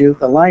tissue,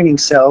 the lining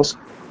cells,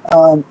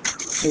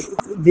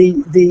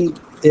 the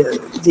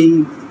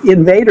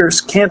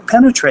invaders can't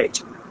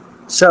penetrate.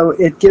 So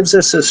it gives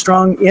us a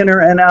strong inner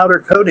and outer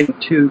coating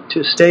to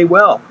stay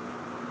well.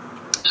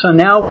 So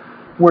now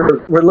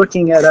we're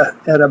looking at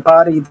a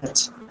body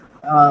that's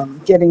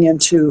getting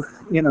into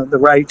the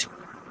right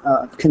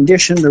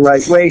condition, the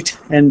right weight,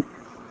 and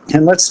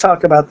let's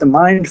talk about the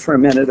mind for a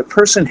minute. A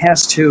person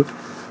has to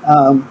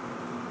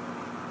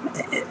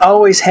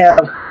always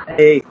have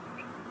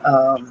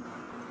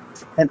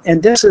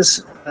and this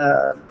is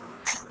a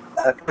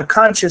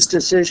conscious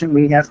decision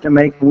we have to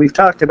make. And we've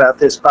talked about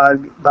this,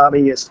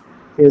 Bobby.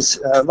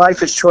 Is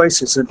life is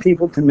choices, and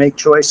people can make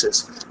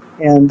choices,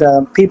 and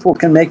people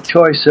can make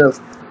choice of,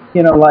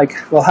 like,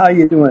 well, how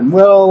you doing?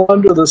 Well,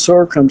 under the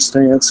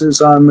circumstances,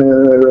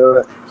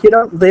 you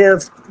don't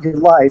live your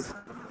life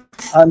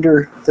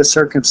under the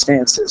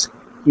circumstances.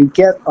 You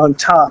get on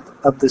top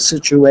of the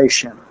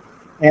situation.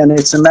 And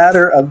it's a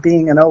matter of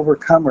being an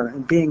overcomer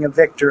and being a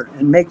victor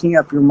and making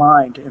up your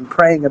mind and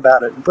praying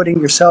about it and putting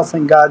yourself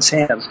in God's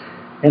hands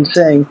and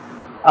saying,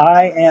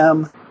 I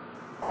am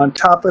on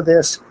top of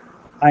this.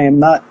 I am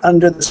not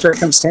under the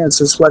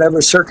circumstances, whatever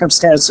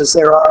circumstances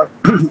there are.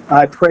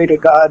 I pray to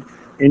God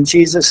in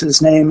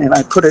Jesus' name, and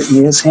I put it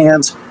in His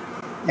hands,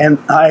 and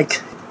I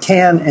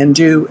can and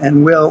do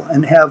and will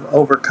and have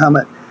overcome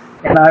it.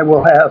 And I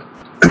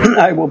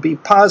will be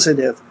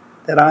positive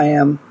that I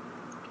am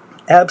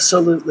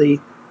absolutely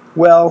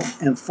well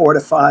and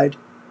fortified,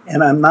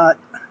 and I'm not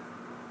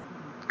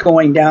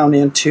going down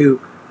into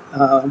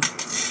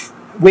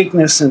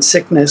weakness and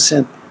sickness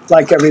and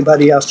like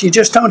everybody else. You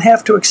just don't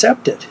have to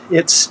accept it.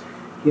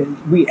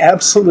 We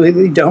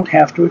absolutely don't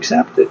have to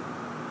accept it.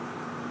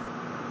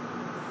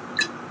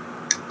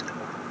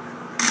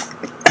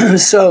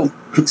 So,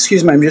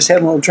 excuse me, I'm just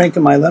having a little drink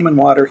of my lemon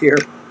water here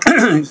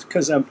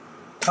because I'm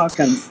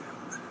talking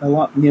a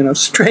lot,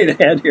 straight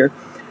ahead here.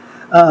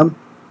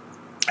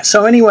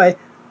 So anyway,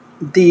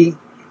 the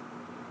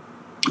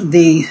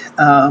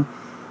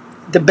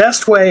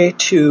best way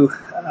to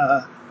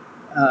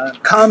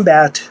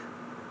combat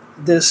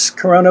this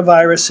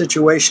coronavirus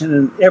situation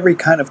and every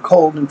kind of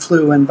cold and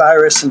flu and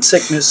virus and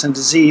sickness and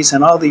disease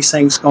and all these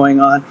things going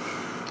on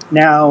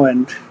now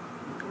and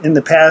in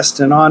the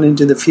past and on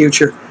into the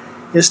future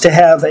is to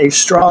have a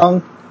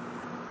strong,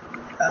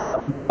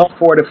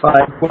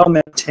 well-fortified,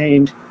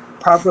 well-maintained,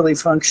 properly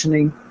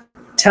functioning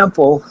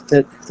temple,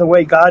 that the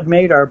way God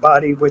made our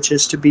body, which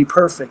is to be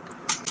perfect.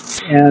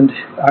 And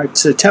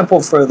it's a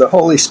temple for the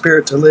Holy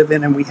Spirit to live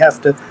in, and we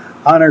have to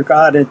honor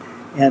God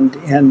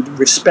and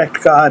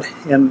respect God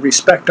and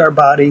respect our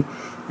body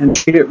and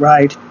treat it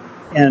right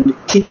and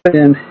keep it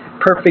in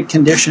perfect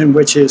condition,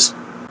 which is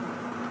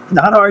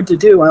not hard to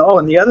do. Oh,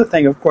 and the other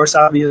thing, of course,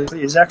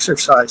 obviously, is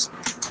exercise.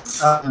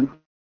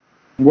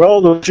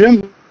 The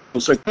gym,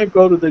 I can't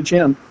go to the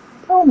gym.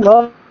 Oh,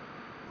 no.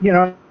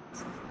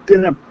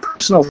 Been a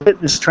personal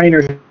fitness trainer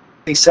in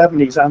the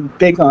 70s. I'm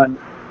big on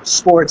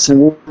sports and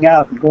working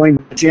out and going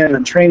to the gym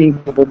and training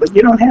people, but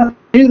you don't have to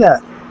do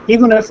that.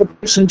 Even if a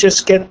person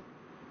just gets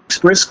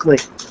briskly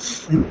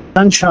in the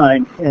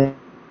sunshine and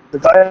the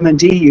vitamin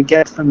D you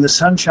get from the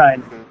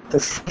sunshine, the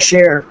fresh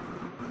air,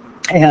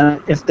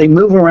 and if they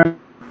move around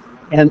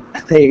and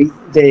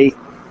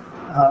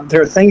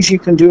there are things you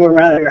can do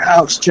around your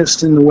house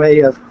just in the way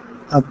of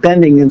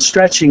bending and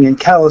stretching and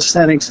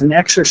calisthenics and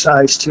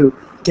exercise to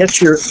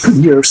get your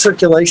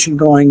circulation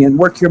going and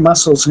work your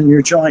muscles and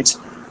your joints.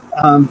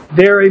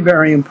 Very,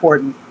 very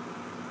important.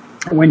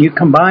 When you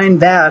combine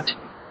that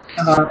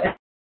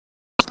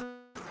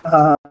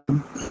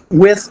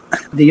with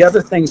the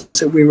other things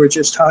that we were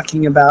just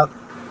talking about,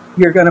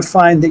 you're going to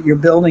find that you're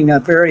building a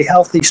very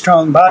healthy,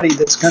 strong body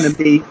that's going to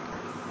be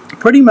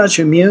pretty much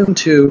immune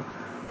to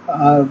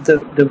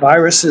the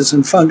viruses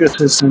and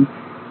funguses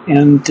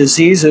and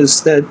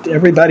diseases that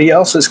everybody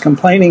else is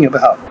complaining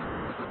about.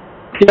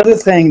 The other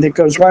thing that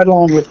goes right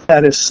along with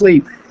that is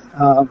sleep.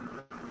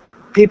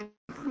 People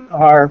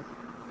are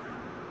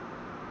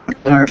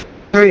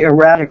very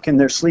erratic in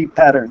their sleep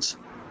patterns,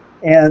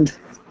 and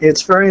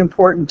it's very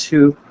important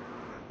to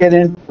get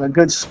into a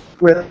good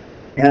sleep rhythm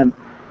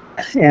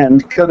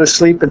and go to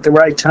sleep at the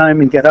right time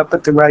and get up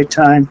at the right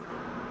time,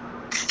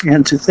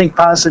 and to think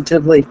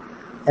positively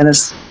And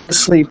as they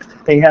sleep,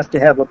 they have to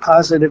have a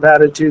positive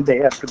attitude. They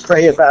have to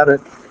pray about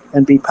it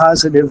and be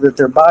positive that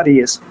their body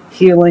is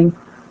healing.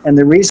 And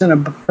the reason a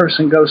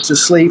person goes to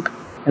sleep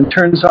and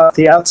turns off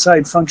the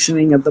outside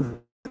functioning of the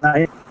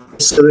night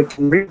is so it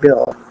can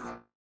rebuild.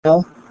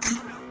 Well,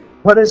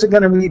 what is it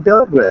going to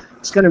rebuild with?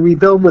 It's going to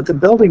rebuild with the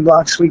building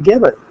blocks we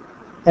give it.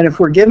 And if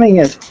we're giving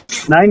it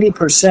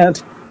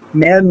 90%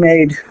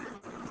 man-made,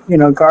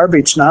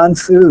 garbage,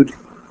 non-food,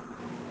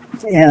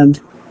 and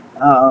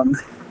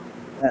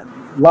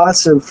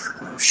lots of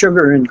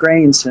sugar and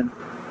grains and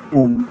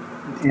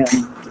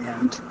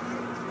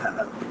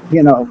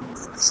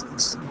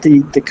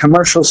the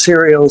commercial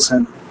cereals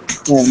and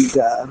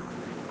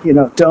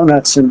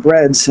donuts and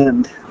breads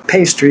and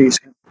pastries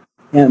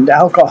and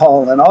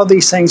alcohol and all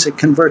these things that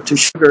convert to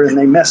sugar and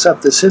they mess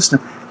up the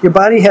system. Your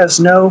body has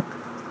no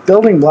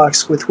building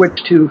blocks with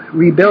which to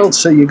rebuild,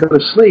 so you go to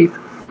sleep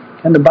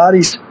and the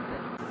body's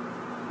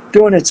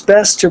doing its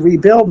best to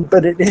rebuild,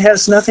 but it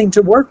has nothing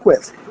to work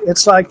with.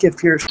 It's like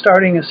if you're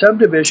starting a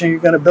subdivision, you're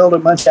going to build a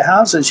bunch of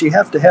houses, you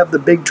have to have the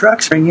big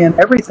trucks bring in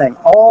everything,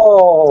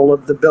 all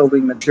of the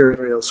building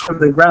materials from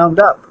the ground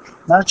up,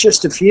 not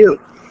just a few.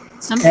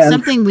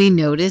 Something we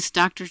noticed,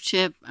 Dr.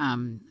 Chip,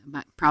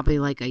 probably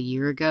like a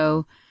year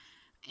ago,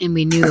 and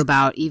we knew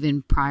about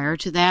even prior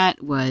to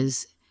that,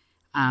 was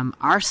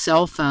our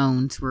cell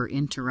phones were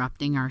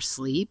interrupting our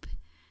sleep.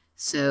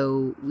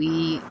 So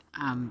we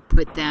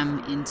put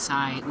them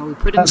inside. Well, we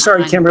put them. I'm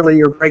sorry, Kimberly,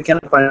 you're breaking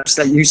up on us.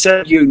 You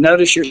said you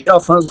noticed your cell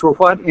phones were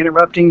what?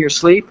 Interrupting your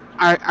sleep?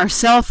 Our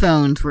cell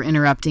phones were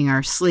interrupting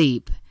our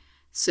sleep.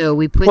 So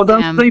we put them.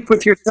 Well, don't sleep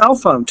with your cell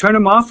phone. Turn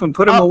them off and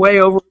put them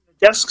away over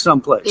the desk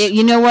someplace.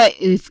 You know what?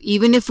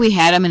 Even if we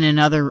had them in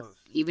another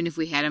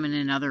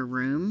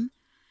room,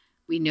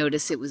 we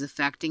noticed it was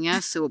affecting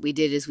us. So what we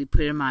did is we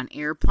put them on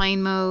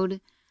airplane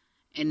mode,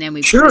 and then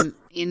we put them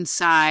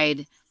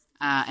inside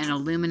an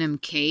aluminum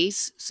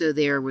case, so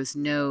there was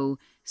no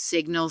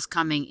signals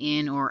coming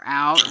in or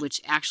out,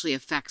 which actually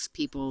affects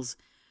people's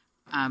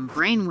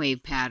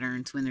brainwave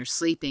patterns when they're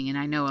sleeping. And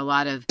I know a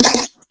lot of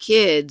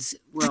kids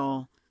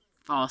will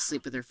fall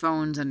asleep with their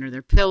phones under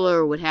their pillow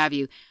or what have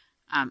you.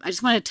 I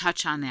just want to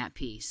touch on that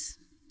piece.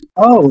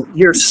 Oh,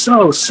 you're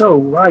so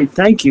right.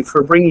 Thank you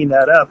for bringing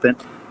that up. And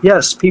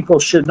yes, people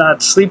should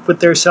not sleep with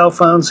their cell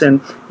phones. And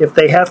if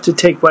they have to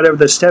take whatever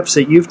the steps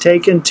that you've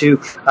taken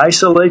to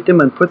isolate them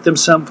and put them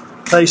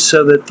someplace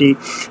so that the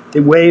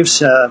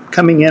waves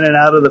coming in and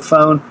out of the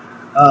phone,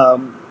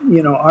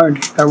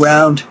 aren't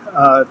around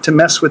to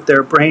mess with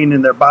their brain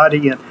and their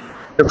body and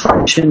their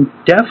function,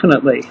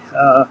 definitely.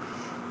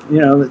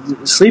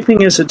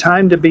 Sleeping is a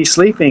time to be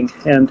sleeping,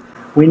 and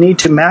we need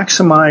to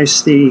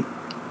maximize the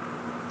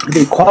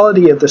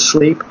quality of the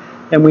sleep,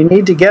 and we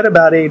need to get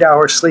about 8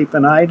 hours sleep a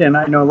night. And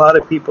I know a lot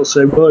of people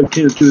say, well, I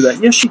can't do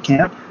that. Yes, you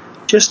can.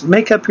 Just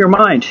make up your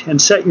mind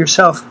and set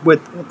yourself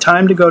with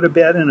time to go to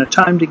bed and a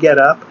time to get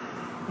up,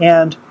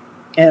 and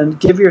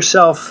give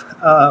yourself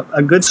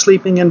a good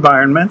sleeping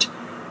environment,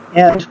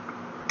 and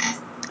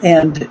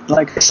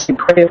like I say,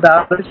 pray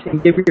about it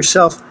and give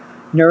yourself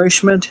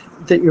nourishment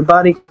that your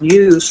body can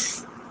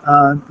use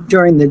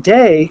during the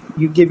day.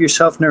 You give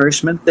yourself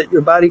nourishment that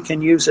your body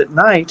can use at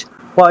night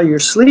while you're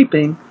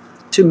sleeping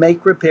to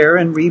make, repair,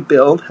 and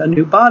rebuild a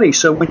new body.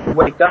 So when you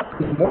wake up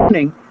in the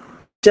morning,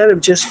 instead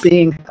of just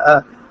being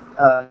a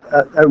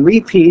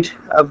repeat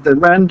of the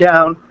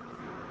rundown,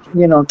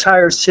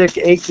 tired, sick,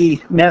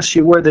 achy mess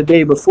you were the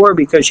day before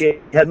because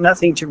you had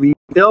nothing to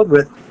rebuild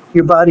with,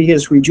 your body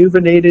has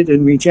rejuvenated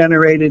and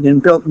regenerated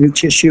and built new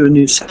tissue and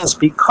new cells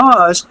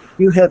because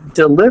you have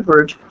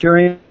delivered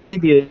during the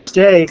previous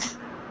day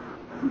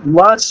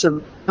lots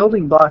of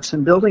building blocks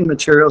and building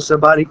materials the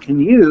body can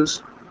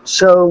use,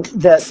 so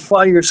that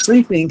while you're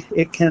sleeping,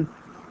 it can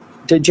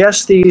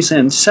digest these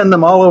and send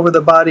them all over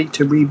the body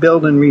to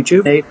rebuild and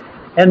rejuvenate.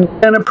 And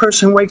then a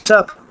person wakes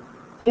up,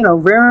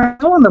 very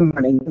well in the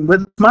morning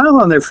with a smile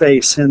on their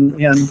face. And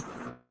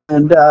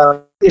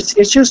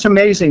it's just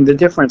amazing the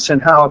difference in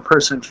how a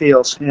person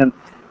feels and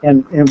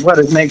what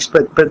it makes.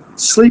 But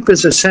sleep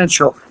is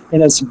essential,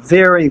 and it's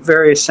very,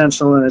 very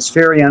essential, and it's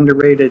very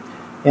underrated.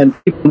 And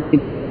people need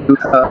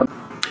to,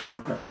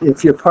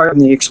 if you're pardon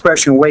the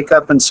expression, wake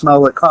up and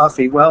smell the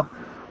coffee. Well,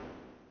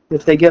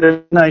 if they get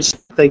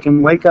they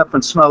can wake up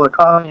and smell the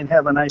coffee and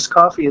have a nice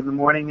coffee in the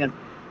morning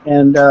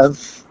and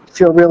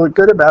feel really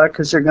good about it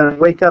because they're going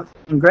to wake up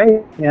and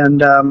great.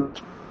 And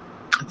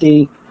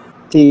the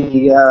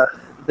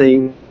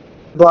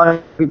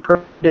blood we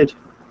provided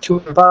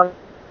to our body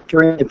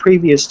during the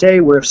previous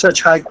day were of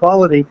such high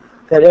quality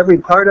that every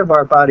part of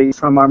our body,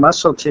 from our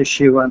muscle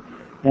tissue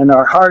and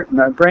our heart and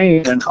our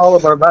brain and all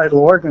of our vital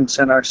organs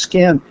and our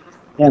skin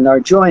and our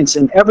joints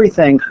and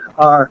everything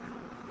are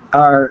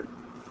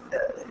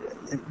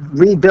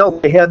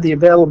rebuilt. They have the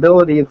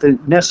availability of the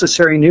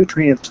necessary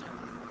nutrients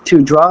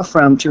to draw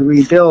from to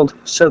rebuild,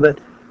 so that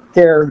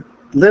they're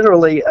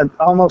literally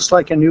almost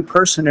like a new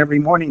person every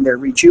morning. They're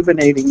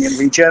rejuvenating and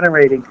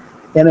regenerating.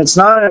 And it's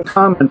not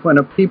uncommon when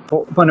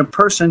a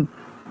person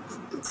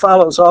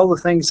follows all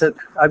the things that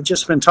I've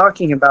just been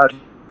talking about,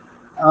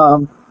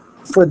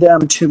 for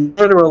them to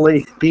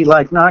literally be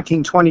like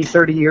knocking 20,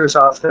 30 years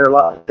off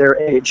their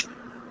age,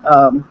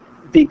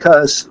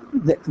 because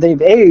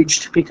they've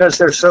aged because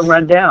they're so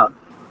run down.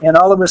 And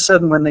all of a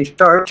sudden, when they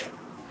start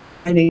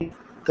finding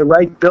the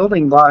right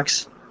building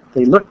blocks,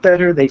 they look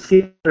better, they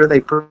feel better, they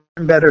perform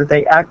better,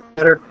 they act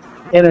better.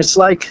 And it's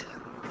like,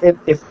 if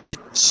you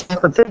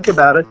stop and think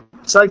about it,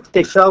 it's like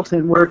they felt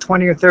and were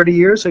 20 or 30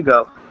 years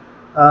ago.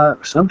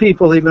 Some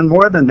people even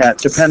more than that,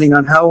 depending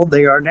on how old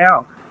they are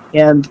now.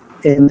 And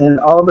then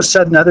all of a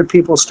sudden other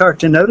people start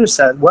to notice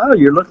that, wow,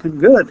 you're looking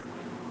good.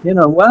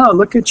 Wow,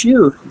 look at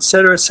you, et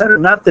cetera, et cetera.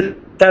 Not that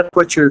that's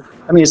what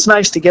it's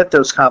nice to get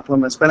those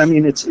compliments, but I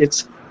mean,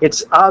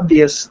 it's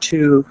obvious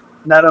to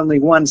not only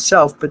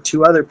oneself, but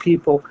to other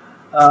people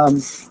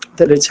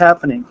that it's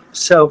happening.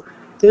 So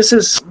this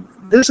is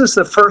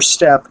the first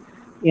step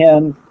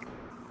in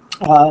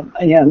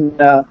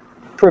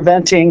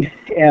preventing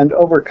and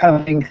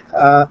overcoming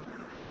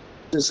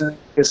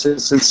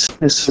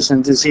sicknesses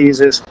and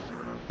diseases,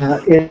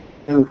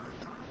 to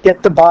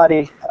get the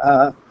body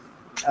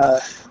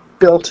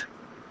built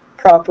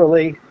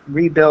properly,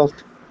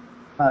 rebuilt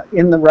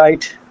in the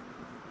right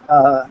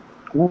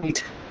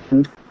weight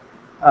and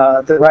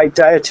the right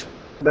diet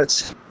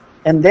habits.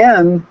 And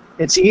then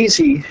it's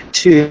easy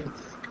to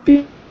be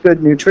a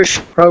good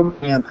nutrition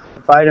program,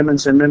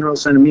 vitamins and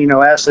minerals and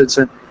amino acids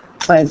and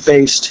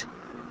plant-based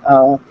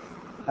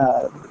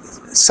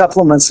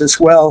supplements as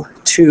well,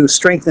 to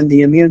strengthen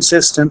the immune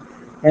system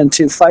and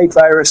to fight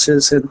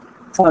viruses and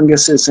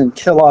funguses and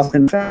kill off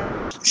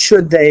infections.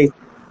 Should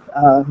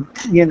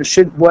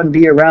one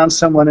be around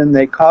someone and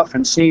they cough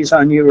and sneeze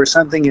on you or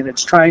something and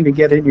it's trying to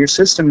get in your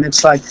system,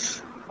 it's like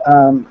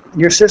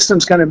your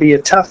system's going to be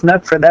a tough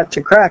nut for that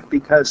to crack,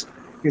 because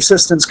your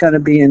system's going to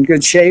be in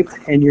good shape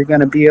and you're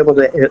going to be able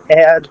to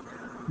add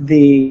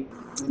the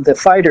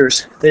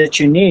fighters that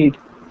you need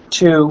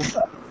to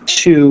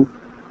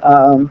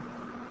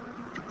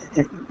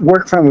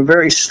work from a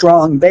very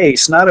strong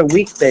base, not a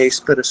weak base,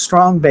 but a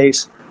strong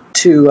base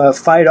to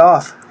fight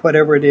off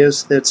whatever it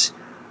is that's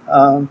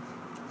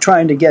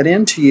trying to get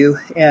into you.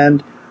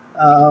 And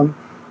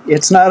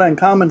it's not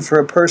uncommon for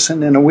a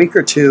person in a week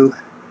or two,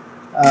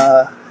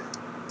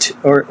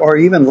 or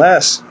even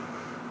less,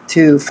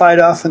 to fight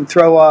off and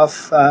throw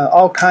off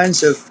all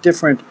kinds of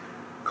different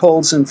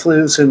colds and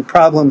flus and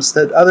problems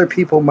that other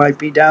people might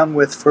be down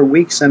with for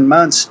weeks and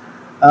months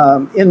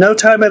in no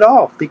time at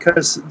all,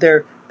 because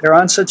they're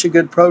on such a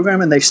good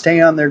program and they stay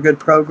on their good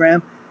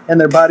program and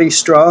their body's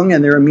strong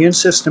and their immune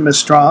system is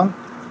strong.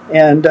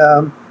 And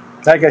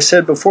like I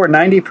said before,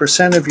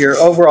 90% of your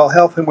overall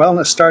health and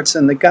wellness starts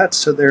in the gut,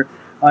 so they're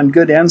on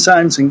good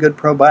enzymes and good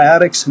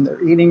probiotics and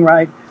they're eating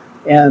right,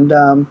 and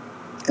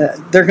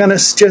they're going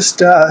to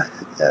just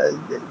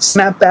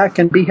snap back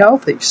and be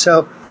healthy.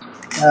 So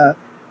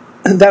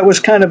that was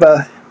kind of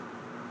a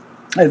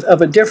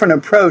different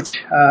approach.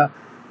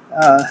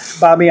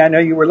 Bobby, I know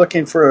you were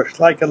looking for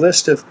like a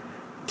list of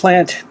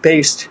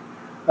plant-based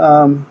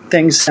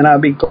things, and I'll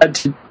be glad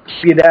to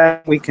give you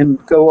that. We can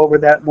go over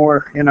that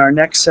more in our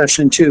next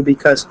session too,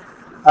 because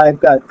I've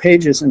got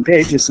pages and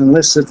pages and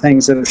lists of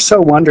things that are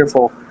so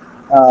wonderful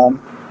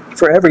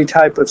for every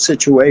type of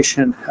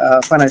situation.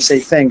 When I say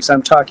things,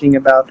 I'm talking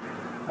about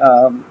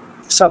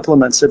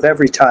supplements of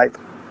every type,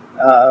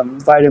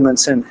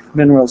 vitamins and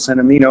minerals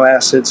and amino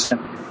acids and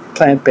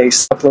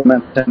plant-based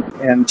supplements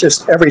and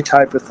just every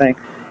type of thing.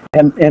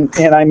 And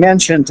I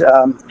mentioned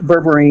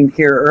berberine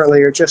here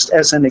earlier just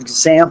as an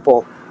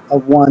example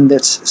of one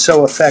that's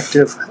so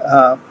effective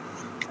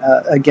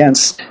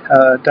against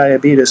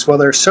diabetes. Well,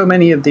 there are so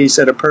many of these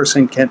that a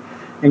person can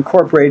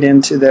incorporate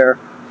into their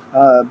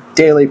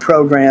daily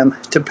program,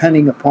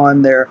 depending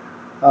upon their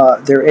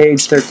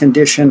age, their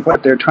condition,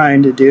 what they're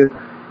trying to do.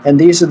 And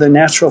these are the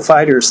natural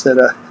fighters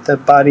that the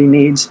body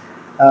needs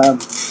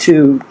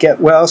to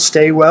get well,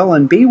 stay well,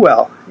 and be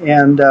well.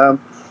 And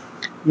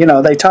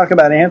they talk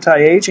about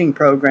anti-aging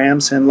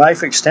programs and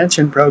life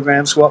extension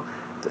programs. Well,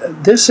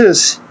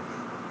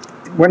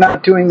 we're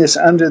not doing this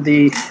under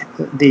the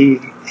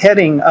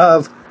heading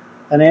of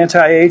an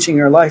anti-aging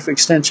or life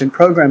extension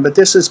program, but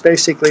this is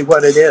basically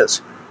what it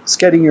is. It's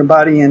getting your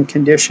body in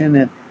condition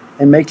and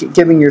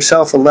giving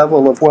yourself a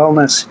level of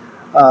wellness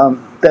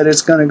that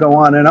is going to go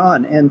on.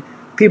 And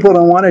people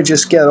don't want to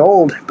just get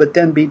old, but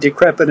then be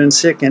decrepit and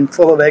sick and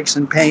full of aches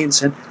and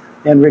pains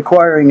and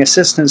requiring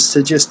assistance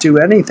to just do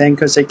anything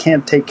because they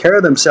can't take care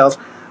of themselves.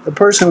 The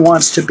person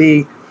wants to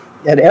be,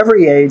 at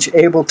every age,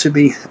 able to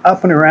be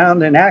up and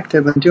around and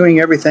active and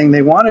doing everything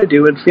they want to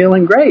do and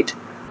feeling great,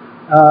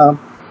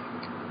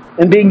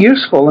 and being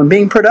useful and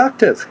being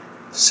productive.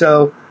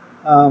 So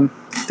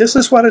this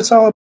is what it's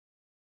all about.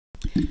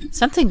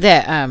 Something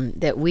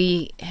that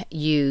we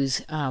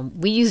use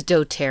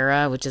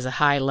doTERRA, which is a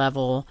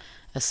high-level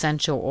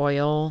essential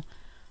oil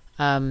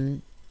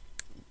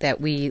that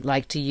we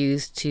like to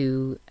use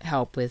to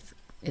help with.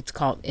 It's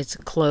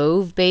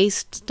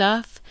clove-based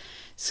stuff.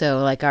 So,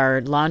 like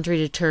our laundry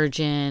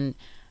detergent,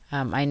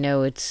 I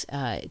know it's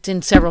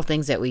in several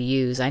things that we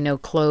use. I know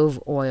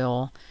clove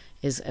oil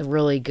is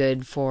really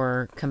good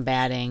for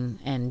combating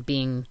and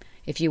being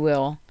if you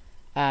will,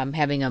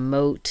 having a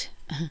moat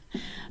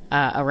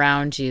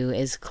around you,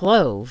 is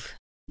clove.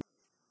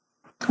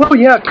 Oh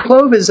yeah,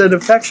 clove is an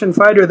infection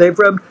fighter. They've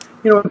rubbed,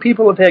 when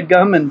people have had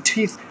gum and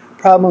teeth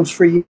problems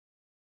for years,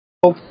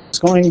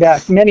 going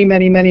back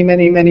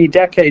many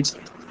decades,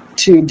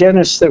 to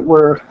dentists that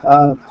were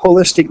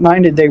holistic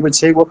minded. They would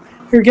say, well,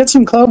 here, get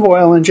some clove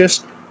oil and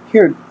just,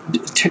 here,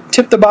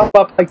 tip the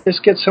bottle up like this,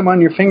 get some on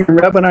your finger and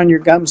rub it on your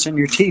gums and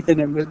your teeth, and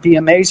it would be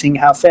amazing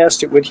how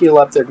fast it would heal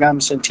up their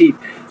gums and teeth.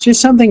 Just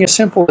something as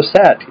simple as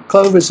that.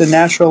 Clove is a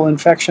natural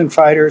infection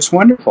fighter. It's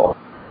wonderful.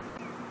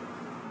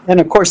 And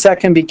of course, that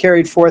can be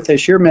carried forth,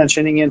 as you're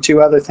mentioning,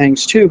 into other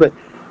things too. But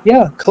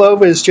yeah,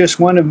 clove is just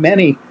one of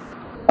many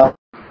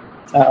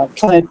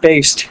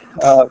plant-based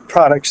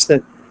products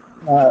that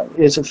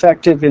is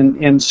effective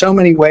in so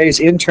many ways,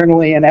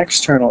 internally and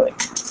externally.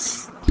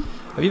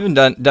 I've even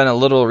done a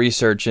little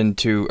research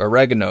into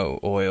oregano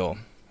oil,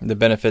 the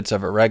benefits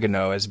of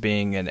oregano as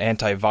being an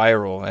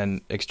antiviral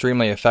and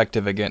extremely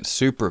effective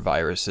against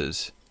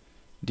superviruses.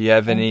 Do you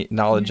have any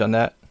knowledge on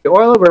that? The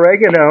oil of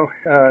oregano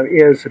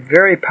is a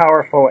very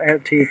powerful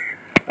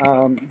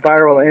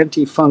viral,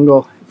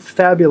 antifungal,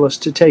 fabulous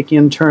to take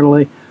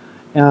internally,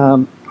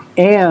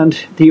 and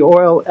the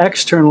oil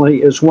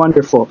externally is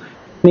wonderful.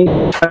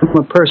 Anytime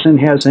a person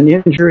has an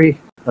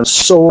injury, a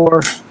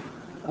sore,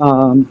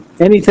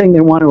 anything they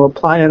want to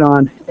apply it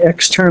on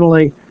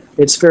externally,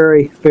 it's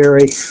very,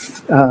 very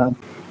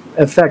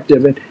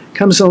effective. It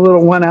comes in a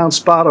little 1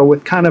 ounce bottle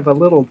with kind of a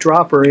little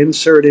dropper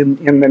insert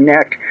in the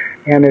neck,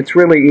 and it's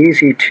really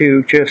easy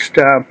to just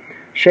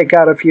shake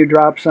out a few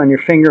drops on your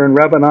finger and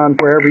rub it on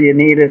wherever you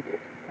need it.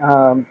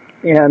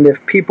 And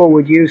if people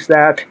would use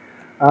that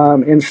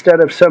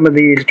instead of some of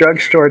these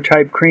drugstore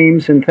type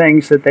creams and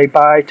things that they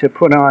buy to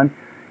put on,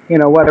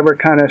 whatever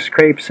kind of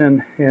scrapes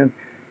and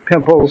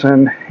pimples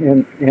and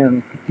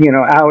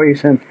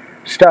owies and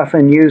stuff,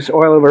 and use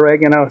oil of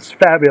oregano, it's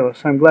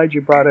fabulous. I'm glad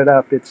you brought it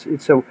up.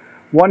 It's a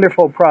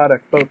wonderful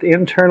product, both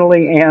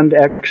internally and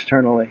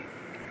externally.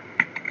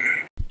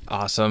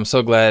 Awesome.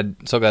 So glad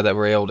that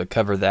we're able to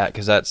cover that,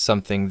 because that's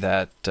something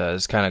that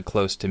is kind of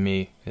close to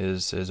me,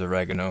 is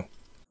oregano.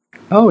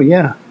 Oh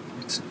yeah,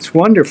 it's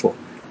wonderful,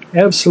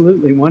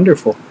 absolutely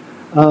wonderful.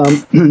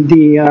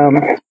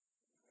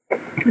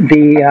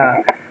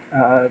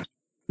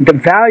 The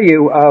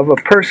value of a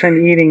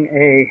person eating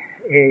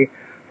a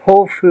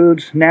whole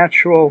foods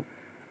natural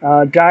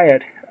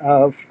diet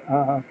of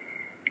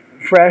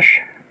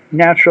fresh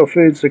natural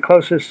foods, the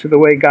closest to the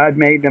way God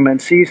made them,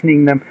 and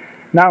seasoning them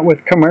not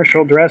with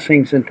commercial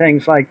dressings and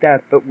things like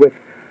that, but with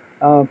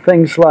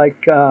things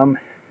like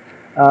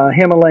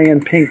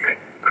Himalayan pink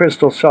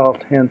crystal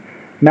salt and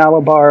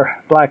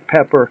Malabar black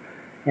pepper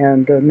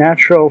and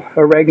natural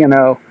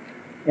oregano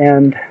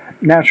and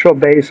natural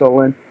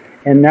basil and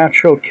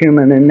natural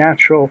cumin and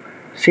natural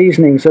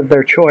seasonings of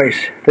their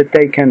choice that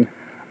they can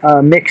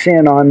mix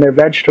in on their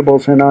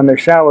vegetables and on their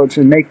salads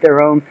and make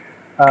their own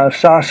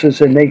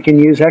sauces, and they can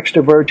use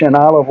extra virgin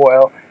olive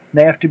oil.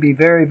 They have to be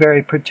very,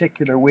 very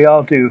particular. We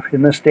all do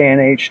in this day and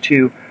age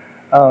to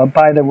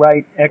buy the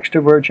right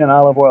extra virgin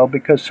olive oil,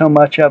 because so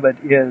much of it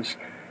is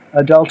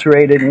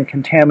adulterated and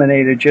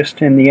contaminated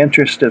just in the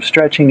interest of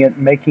stretching it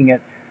and making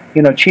it,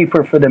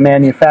 cheaper for the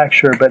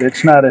manufacturer, but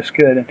it's not as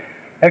good. And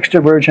extra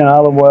virgin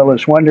olive oil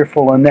is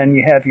wonderful, and then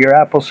you have your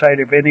apple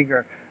cider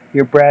vinegar,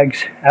 your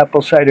Bragg's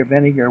apple cider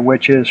vinegar,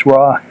 which is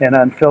raw and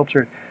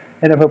unfiltered.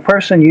 And if a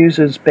person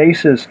uses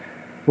bases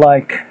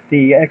like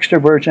the extra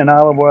virgin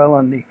olive oil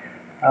and the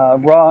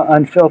raw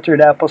unfiltered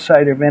apple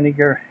cider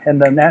vinegar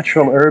and the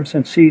natural herbs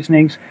and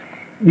seasonings,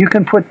 you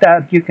can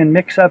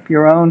mix up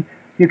your own.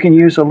 You can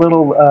use a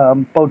little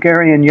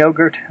Bulgarian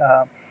yogurt.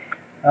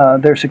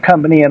 There's a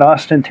company in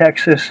Austin,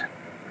 Texas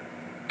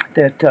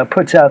that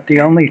puts out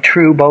the only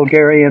true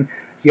Bulgarian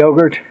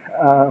yogurt.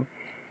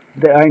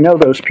 I know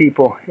those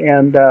people,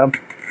 and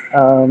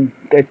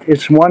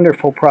it's a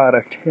wonderful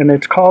product, and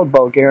it's called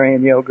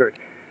Bulgarian yogurt.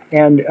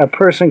 And a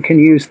person can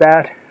use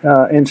that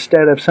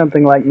instead of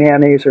something like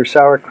mayonnaise or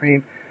sour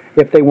cream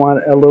if they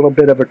want a little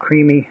bit of a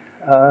creamy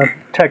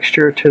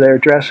texture to their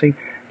dressing.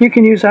 You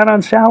can use that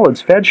on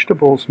salads,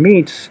 vegetables,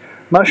 meats,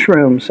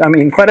 mushrooms. I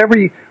mean,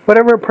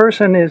 whatever a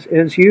person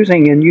is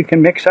using, and you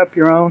can mix up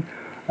your own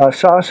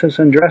sauces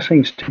and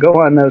dressings to go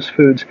on those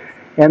foods.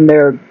 And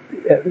they're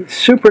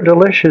super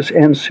delicious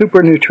and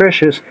super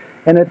nutritious,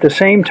 and at the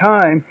same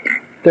time,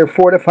 they're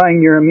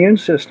fortifying your immune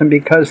system,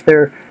 because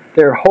they're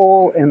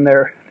whole and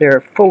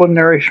they're full of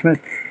nourishment,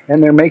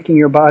 and they're making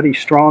your body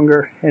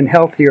stronger and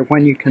healthier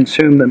when you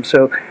consume them.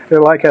 So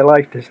they're like I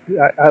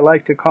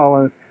like to call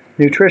them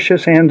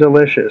nutritious and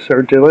delicious,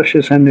 or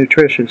delicious and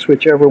nutritious,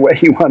 whichever way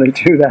you want to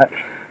do that.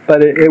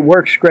 But it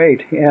works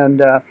great,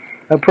 and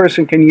a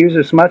person can use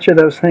as much of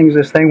those things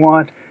as they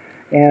want,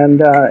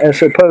 and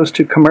as opposed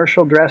to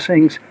commercial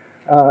dressings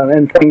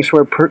and things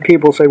where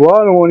people say, well,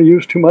 I don't want to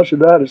use too much of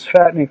that, it's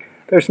fattening.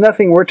 There's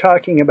nothing we're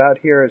talking about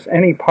here as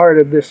any part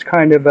of this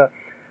kind of a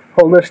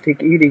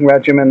holistic eating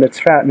regimen that's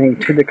fattening.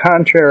 To the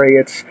contrary,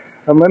 it's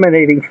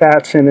eliminating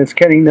fats, and it's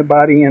getting the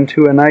body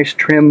into a nice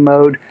trim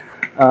mode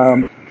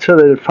so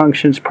that it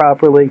functions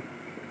properly.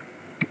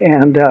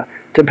 And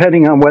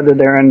depending on whether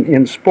they're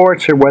in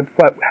sports or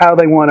how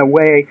they want to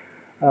weigh,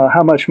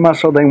 how much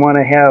muscle they want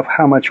to have,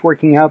 how much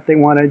working out they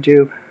want to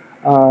do.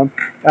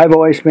 I've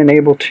always been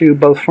able to,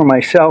 both for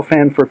myself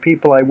and for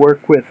people I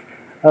work with,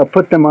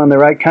 put them on the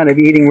right kind of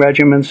eating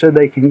regimen so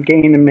they can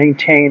gain and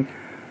maintain.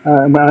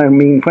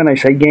 When I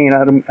say gain,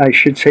 I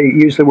should say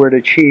use the word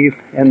achieve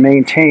and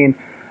maintain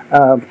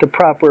the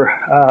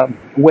proper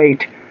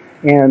weight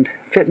and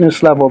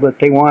fitness level that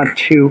they want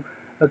to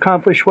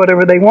accomplish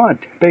whatever they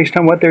want based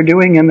on what they're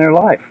doing in their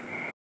life.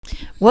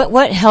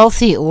 What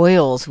healthy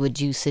oils would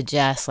you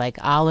suggest, like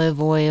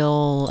olive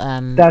oil?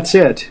 That's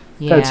it.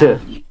 Yeah, that's it.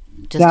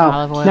 Just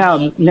olive oil.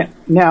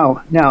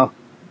 Now,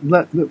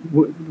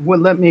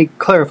 let me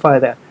clarify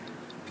that.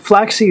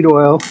 Flaxseed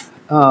oil.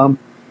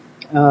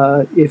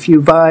 If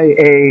you buy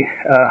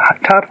a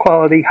top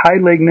quality, high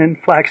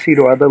lignin flaxseed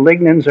oil, the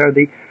lignins are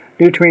the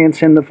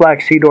nutrients in the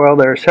flaxseed oil.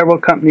 There are several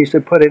companies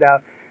that put it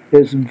out.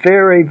 It's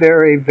very,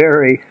 very,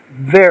 very,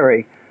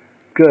 very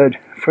good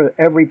for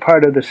every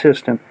part of the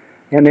system.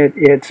 And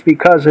it's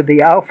because of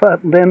the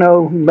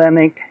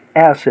alpha-linolenic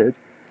acid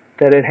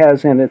that it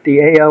has in it, the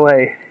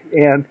ALA.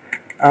 And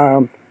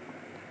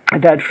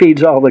that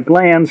feeds all the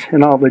glands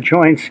and all the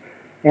joints.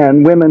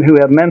 And women who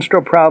have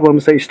menstrual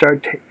problems, they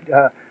start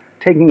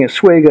taking a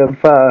swig of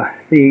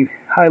the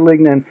high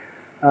lignin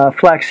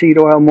flaxseed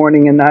oil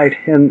morning and night,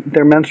 and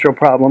their menstrual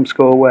problems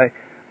go away.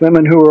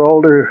 Women who are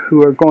older,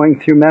 who are going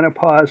through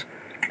menopause,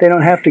 they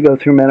don't have to go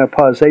through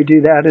menopause. They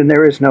do that, and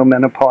there is no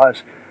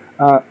menopause.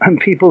 And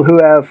people who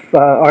have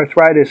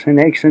arthritis and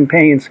aches and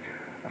pains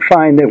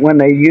find that when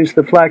they use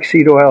the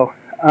flaxseed oil,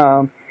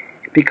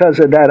 because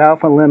of that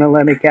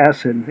alpha-linolenic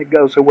acid, it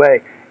goes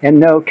away. And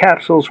no,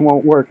 capsules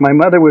won't work. My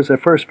mother was the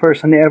first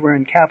person to ever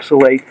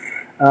encapsulate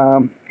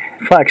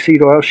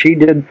flaxseed oil. She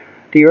did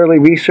the early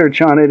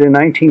research on it in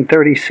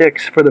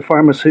 1936 for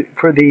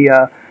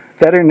the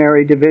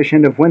veterinary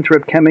division of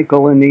Winthrop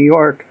Chemical in New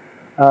York,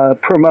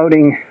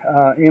 promoting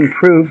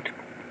improved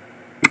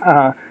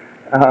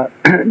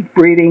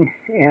breeding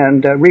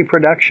and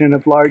reproduction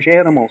of large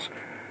animals.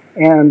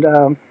 And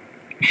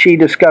she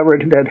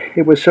discovered that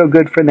it was so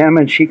good for them,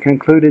 and she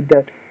concluded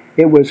that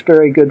it was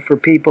very good for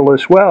people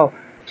as well.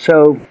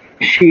 So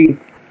she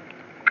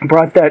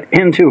brought that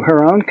into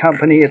her own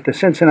company at the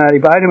Cincinnati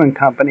Vitamin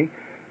Company.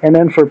 And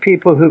then for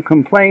people who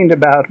complained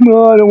about,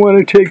 I don't want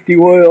to take the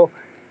oil.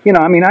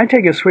 I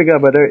take a swig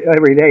of it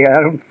every day.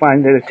 I don't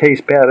find that it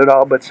tastes bad at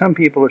all. But some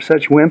people are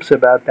such wimps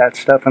about that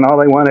stuff, and all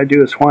they want to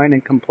do is whine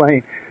and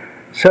complain.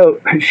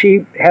 So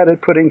she had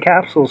it put in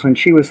capsules, and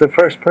she was the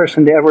first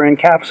person to ever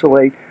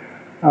encapsulate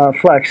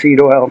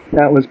flaxseed oil.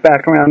 That was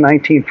back around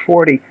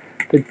 1940.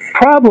 The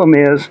problem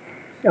is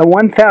a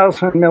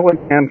 1,000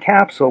 milligram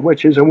capsule,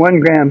 which is a 1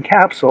 gram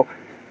capsule,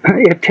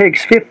 it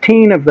takes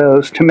 15 of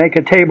those to make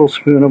a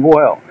tablespoon of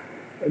oil,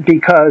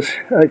 because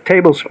a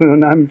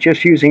tablespoon, I'm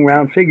just using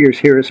round figures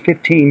here, is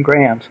 15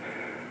 grams.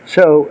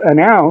 So an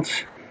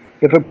ounce,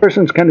 if a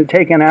person's going to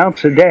take an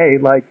ounce a day,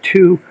 like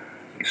 2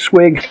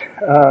 swigs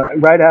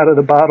right out of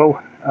the bottle,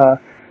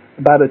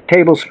 about a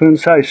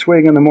tablespoon-sized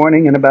swig in the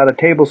morning and about a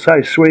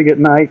table-sized swig at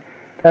night,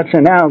 that's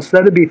an ounce.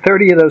 That would be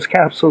 30 of those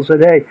capsules a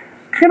day.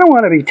 You don't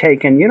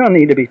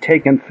need to be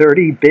taking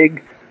 30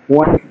 big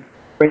 1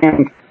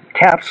 gram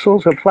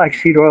capsules of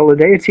flaxseed oil a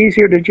day. It's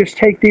easier to just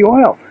take the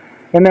oil.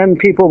 And then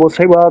people will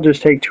say, well, I'll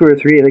just take 2 or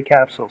 3 of the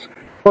capsules.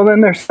 Well,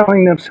 then they're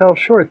selling themselves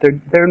short.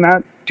 They're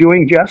not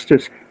doing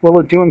justice. Will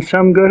it do them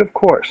some good? Of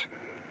course.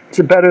 Is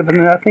it better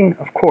than nothing?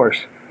 Of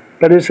course.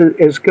 But is it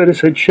as good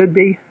as it should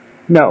be?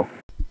 No.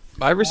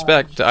 I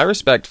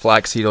respect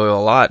flaxseed oil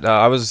a lot.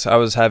 I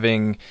was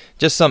having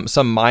just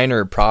some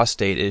minor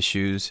prostate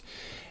issues,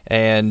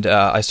 and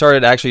I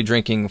started actually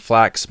drinking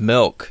flax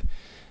milk.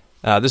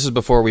 This is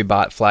before we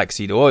bought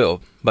flaxseed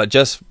oil, but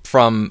just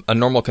from a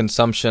normal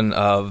consumption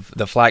of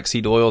the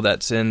flaxseed oil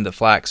that's in the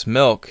flax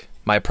milk,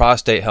 my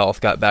prostate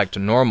health got back to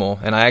normal,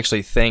 and I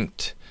actually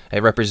thanked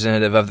a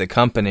representative of the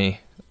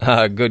company,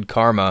 Good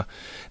Karma,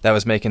 that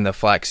was making the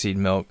flaxseed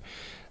milk.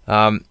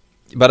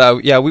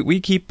 We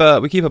keep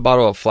a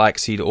bottle of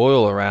flaxseed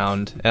oil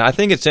around, and I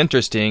think it's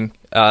interesting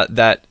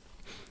that.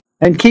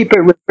 And keep it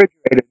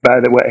refrigerated,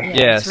 by the way.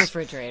 Yeah, yes, it's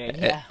refrigerated.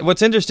 Yeah.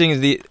 What's interesting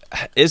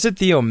is it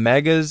the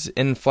omegas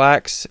in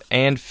flax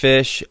and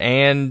fish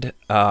and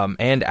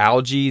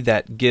algae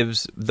that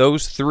gives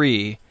those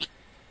 3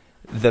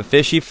 the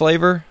fishy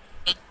flavor?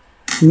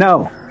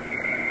 No.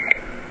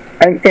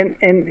 And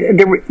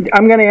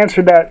I'm going to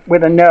answer that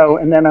with a no,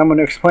 and then I'm going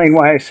to explain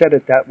why I said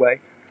it that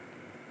way.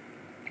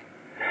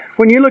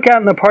 When you look out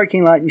in the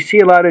parking lot and you see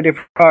a lot of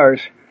different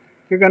cars,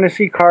 you're going to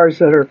see cars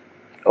that are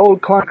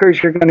old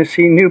clunkers, you're going to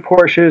see new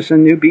Porsches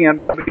and new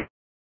BMWs,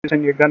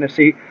 and you're going to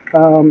see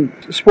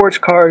sports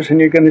cars, and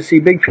you're going to see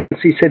big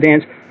fancy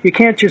sedans. You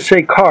can't just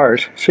say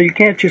cars, so you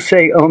can't just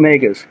say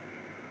omegas.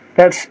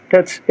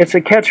 It's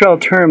a catch-all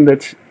term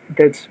that's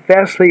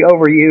vastly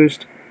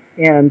overused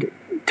and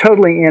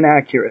totally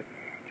inaccurate.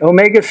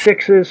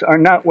 Omega-6s are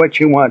not what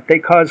you want. They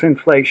cause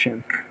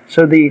inflation.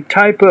 So the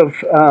type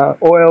of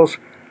oils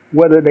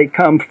whether they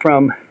come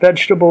from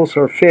vegetables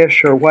or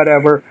fish or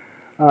whatever.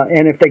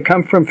 And if they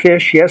come from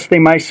fish, yes, they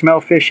might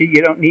smell fishy.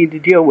 You don't need to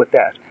deal with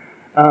that.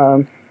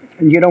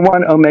 You don't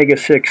want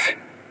omega-6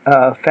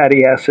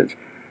 fatty acids.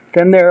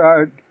 Then there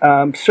are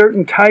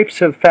certain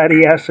types of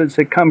fatty acids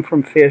that come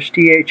from fish.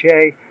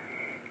 DHA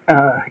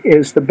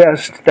is the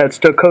best. That's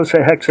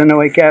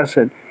docosahexaenoic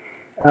acid.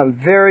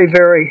 Very,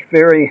 very,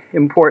 very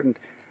important.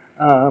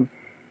 And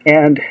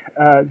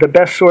the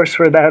best source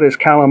for that is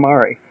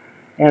calamari.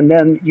 And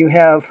then you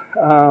have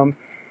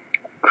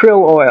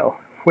krill oil,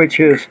 which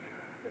is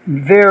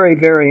very,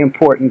 very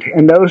important.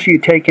 And those you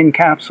take in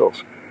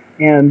capsules,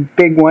 and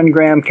big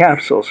 1-gram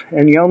capsules.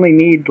 And you only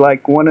need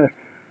like 1 or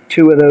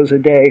 2 of those a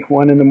day,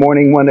 1 in the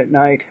morning, 1 at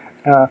night.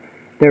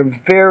 They're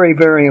very,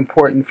 very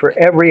important for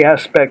every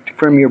aspect,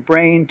 from your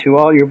brain to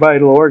all your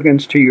vital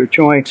organs, to your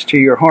joints, to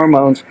your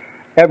hormones,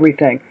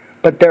 everything.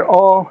 But they're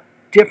all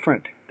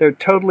different. They're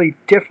totally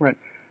different.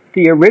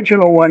 The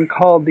original one,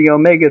 called the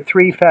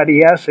omega-3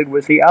 fatty acid,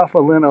 was the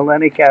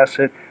alpha-linolenic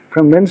acid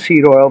from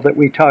linseed oil that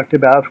we talked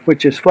about,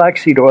 which is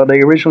flaxseed oil. They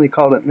originally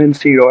called it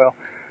linseed oil,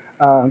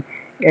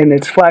 and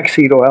it's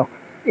flaxseed oil.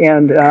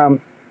 And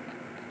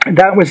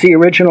that was the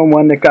original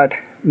one that got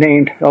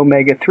named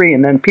omega-3.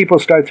 And then people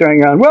start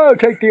throwing around, well,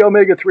 take the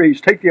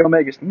omega-3s, take the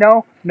omegas.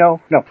 No,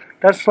 no, no.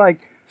 That's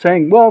like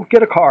saying, well,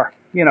 get a car.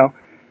 You know,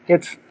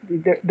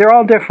 they're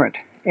all different,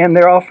 and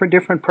they're all for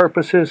different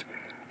purposes,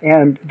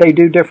 and they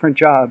do different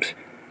jobs.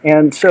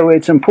 And so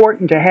it's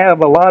important to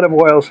have a lot of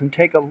oils and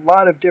take a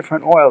lot of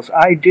different oils.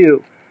 I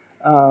do.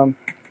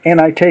 And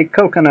I take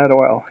coconut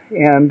oil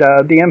and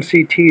the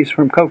MCTs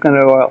from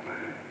coconut oil.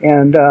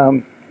 And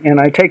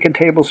I take a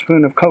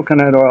tablespoon of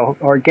coconut oil,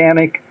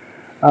 organic,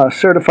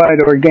 certified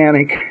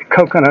organic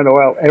coconut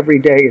oil every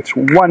day. It's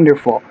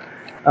wonderful.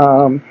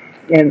 And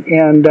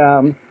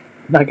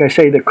like I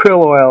say, the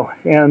krill oil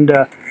and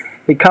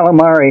the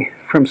calamari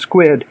from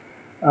squid,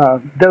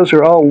 those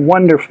are all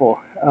wonderful.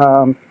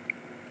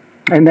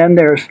 And then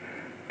there's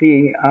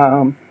the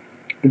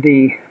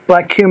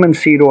black cumin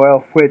seed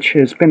oil, which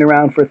has been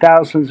around for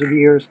thousands of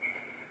years.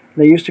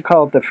 They used to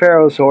call it the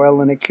Pharaoh's oil,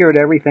 and it cured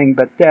everything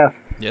but death.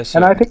 Yes, sir.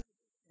 And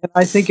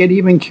I think it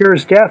even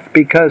cures death,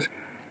 because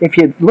if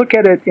you look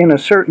at it in a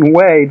certain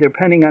way,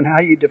 depending on how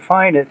you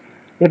define it,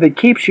 if it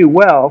keeps you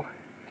well,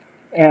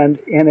 and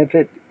if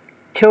it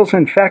kills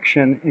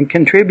infection and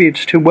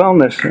contributes to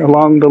wellness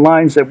along the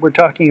lines that we're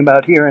talking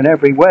about here in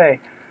every way,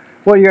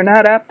 well, you're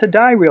not apt to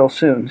die real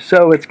soon.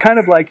 So it's kind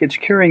of like it's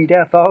curing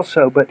death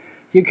also. But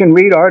you can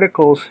read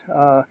articles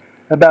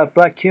about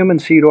black cumin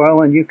seed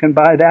oil, and you can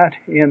buy that.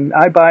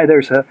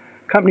 There's a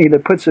company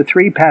that puts a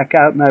 3-pack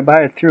out, and I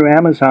buy it through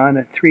Amazon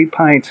at 3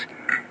 pints.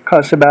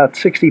 Costs about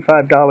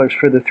 $65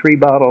 for the 3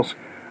 bottles.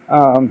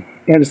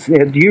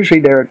 And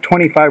usually they're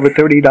 $25 or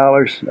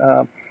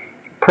 $30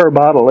 per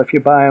bottle if you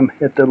buy them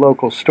at the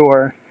local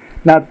store.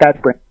 Not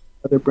that brand,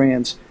 other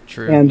brands.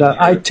 True. And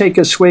I take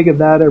a swig of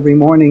that every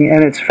morning,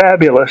 and it's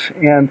fabulous.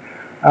 And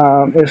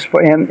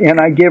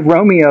I give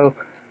Romeo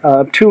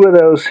 2 of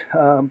those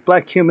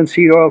black cumin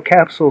seed oil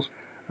capsules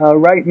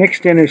right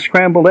mixed in his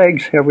scrambled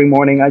eggs every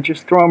morning. I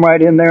just throw them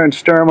right in there and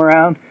stir them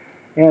around.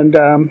 And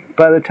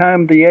by the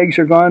time the eggs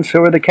are gone,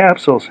 so are the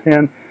capsules.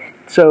 And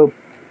so,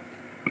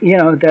 you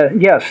know,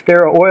 yes,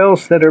 there are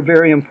oils that are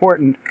very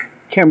important,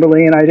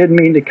 Kimberly, and I didn't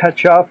mean to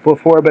cut you off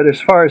before, but as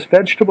far as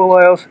vegetable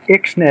oils,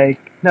 ixnay,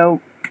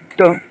 no,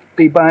 don't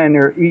be buying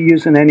or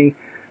using any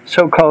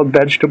so-called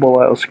vegetable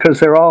oils, because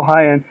they're all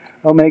high in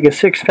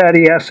omega-6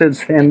 fatty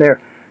acids, and they're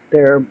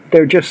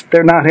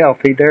not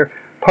healthy. They're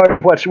part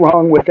of what's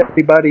wrong with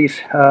everybody's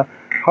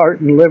heart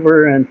and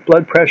liver and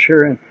blood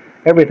pressure and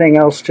everything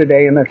else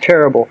today, and they're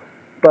terrible.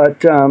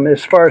 But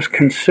as far as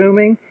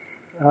consuming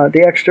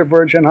the extra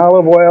virgin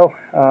olive oil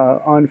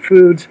on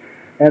foods,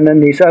 and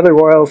then these other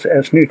oils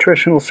as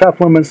nutritional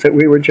supplements that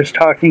we were just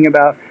talking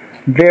about,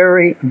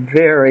 very,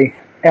 very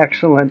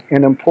excellent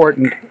and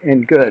important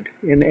and good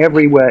in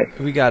every way.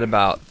 We got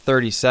about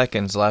 30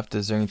 seconds left.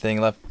 Is there anything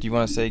left you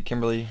want to say,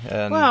 Kimberly?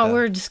 Well,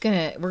 we're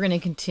gonna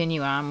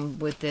continue on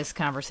with this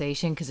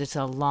conversation because it's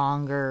a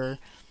longer,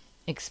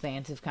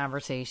 expansive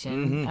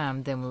conversation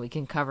than what we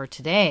can cover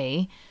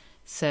today.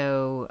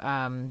 So,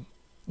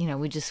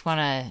 we just want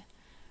to.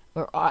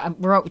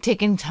 We're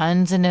taking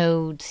tons of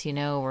notes.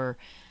 We're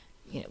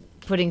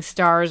putting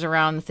stars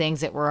around the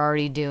things that we're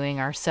already doing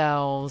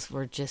ourselves.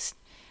 We're just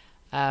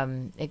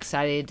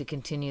excited to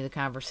continue the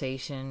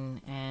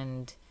conversation,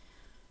 and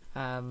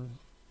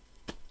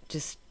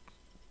just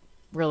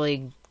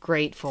really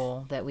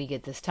grateful that we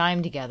get this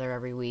time together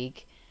every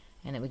week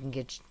and that we can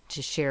get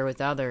to share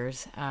with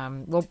others.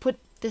 We'll put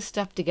this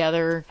stuff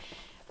together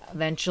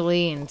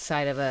eventually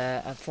inside of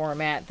a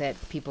format that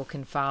people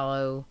can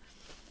follow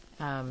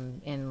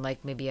in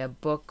like maybe a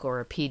book or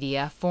a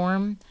PDF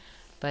form.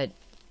 But,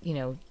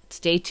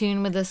 stay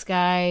tuned with us,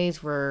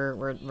 guys. We're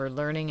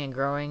learning and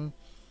growing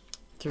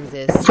through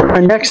this.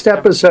 Our next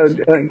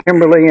episode,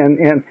 Kimberly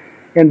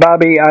and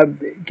Bobby,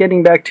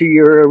 getting back to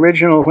your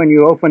original when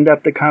you opened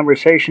up the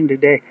conversation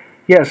today,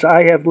 yes,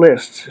 I have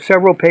lists,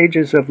 several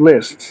pages of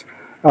lists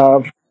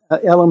of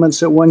elements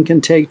that one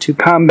can take to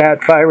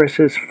combat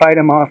viruses, fight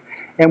them off,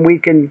 and we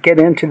can get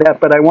into that.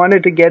 But I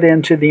wanted to get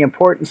into the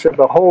importance of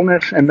the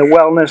wholeness and the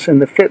wellness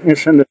and the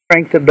fitness and the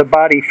strength of the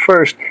body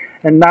first,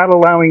 and not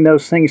allowing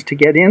those things to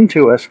get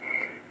into us.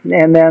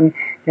 And then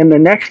in the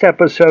next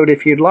episode,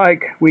 if you'd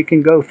like, we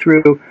can go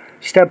through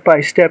step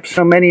by step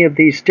so many of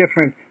these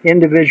different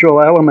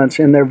individual elements,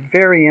 and they're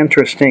very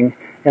interesting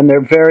and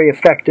they're very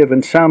effective,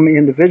 and some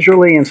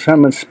individually and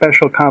some in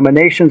special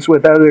combinations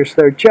with others.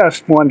 They're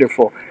just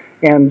wonderful.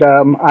 And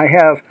I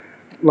have,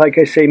 like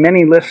I say,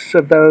 many lists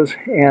of those,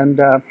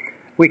 and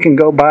we can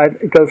go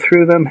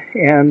through them,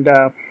 and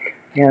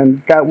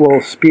that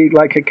will be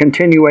like a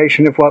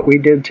continuation of what we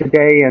did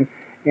today,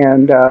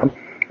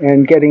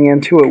 and getting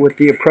into it with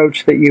the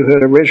approach that you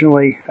had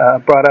originally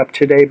brought up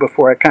today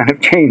before I kind of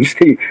changed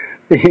the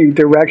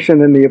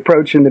direction and the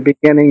approach in the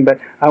beginning. But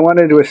I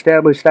wanted to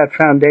establish that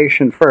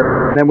foundation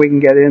first, and then we can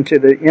get into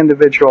the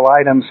individual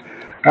items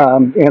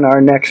in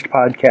our next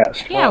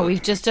podcast. Yeah,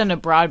 we've just done a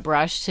broad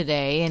brush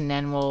today, and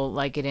then we'll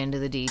get into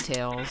the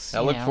details.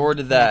 I look forward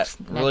to that.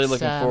 Really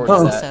looking forward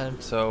to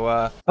that.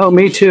 So,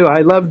 me too.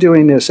 I love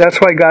doing this. That's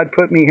why God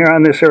put me here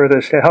on this earth,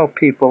 is to help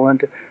people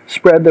and to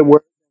spread the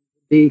word.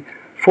 Be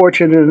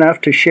fortunate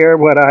enough to share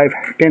what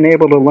I've been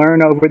able to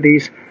learn over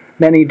these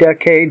many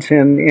decades,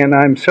 and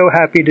I'm so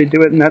happy to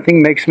do it.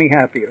 Nothing makes me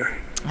happier.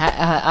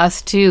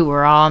 Us too.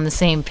 We're all on the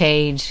same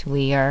page.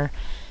 We are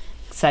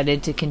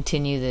excited to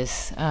continue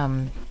this.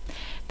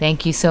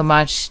 Thank you so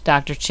much,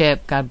 Dr.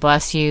 Chip. God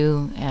bless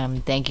you.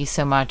 Thank you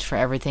so much for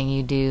everything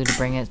you do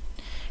to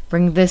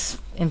bring this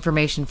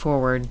information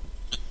forward.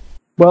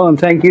 Well, and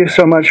thank you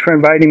so much for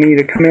inviting me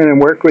to come in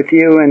and work with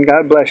you, and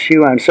God bless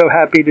you. I'm so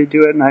happy to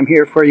do it, and I'm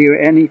here for you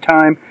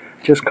anytime.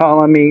 Just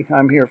call on me.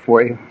 I'm here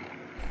for you.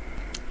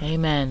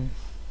 Amen.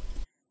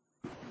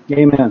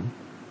 Amen.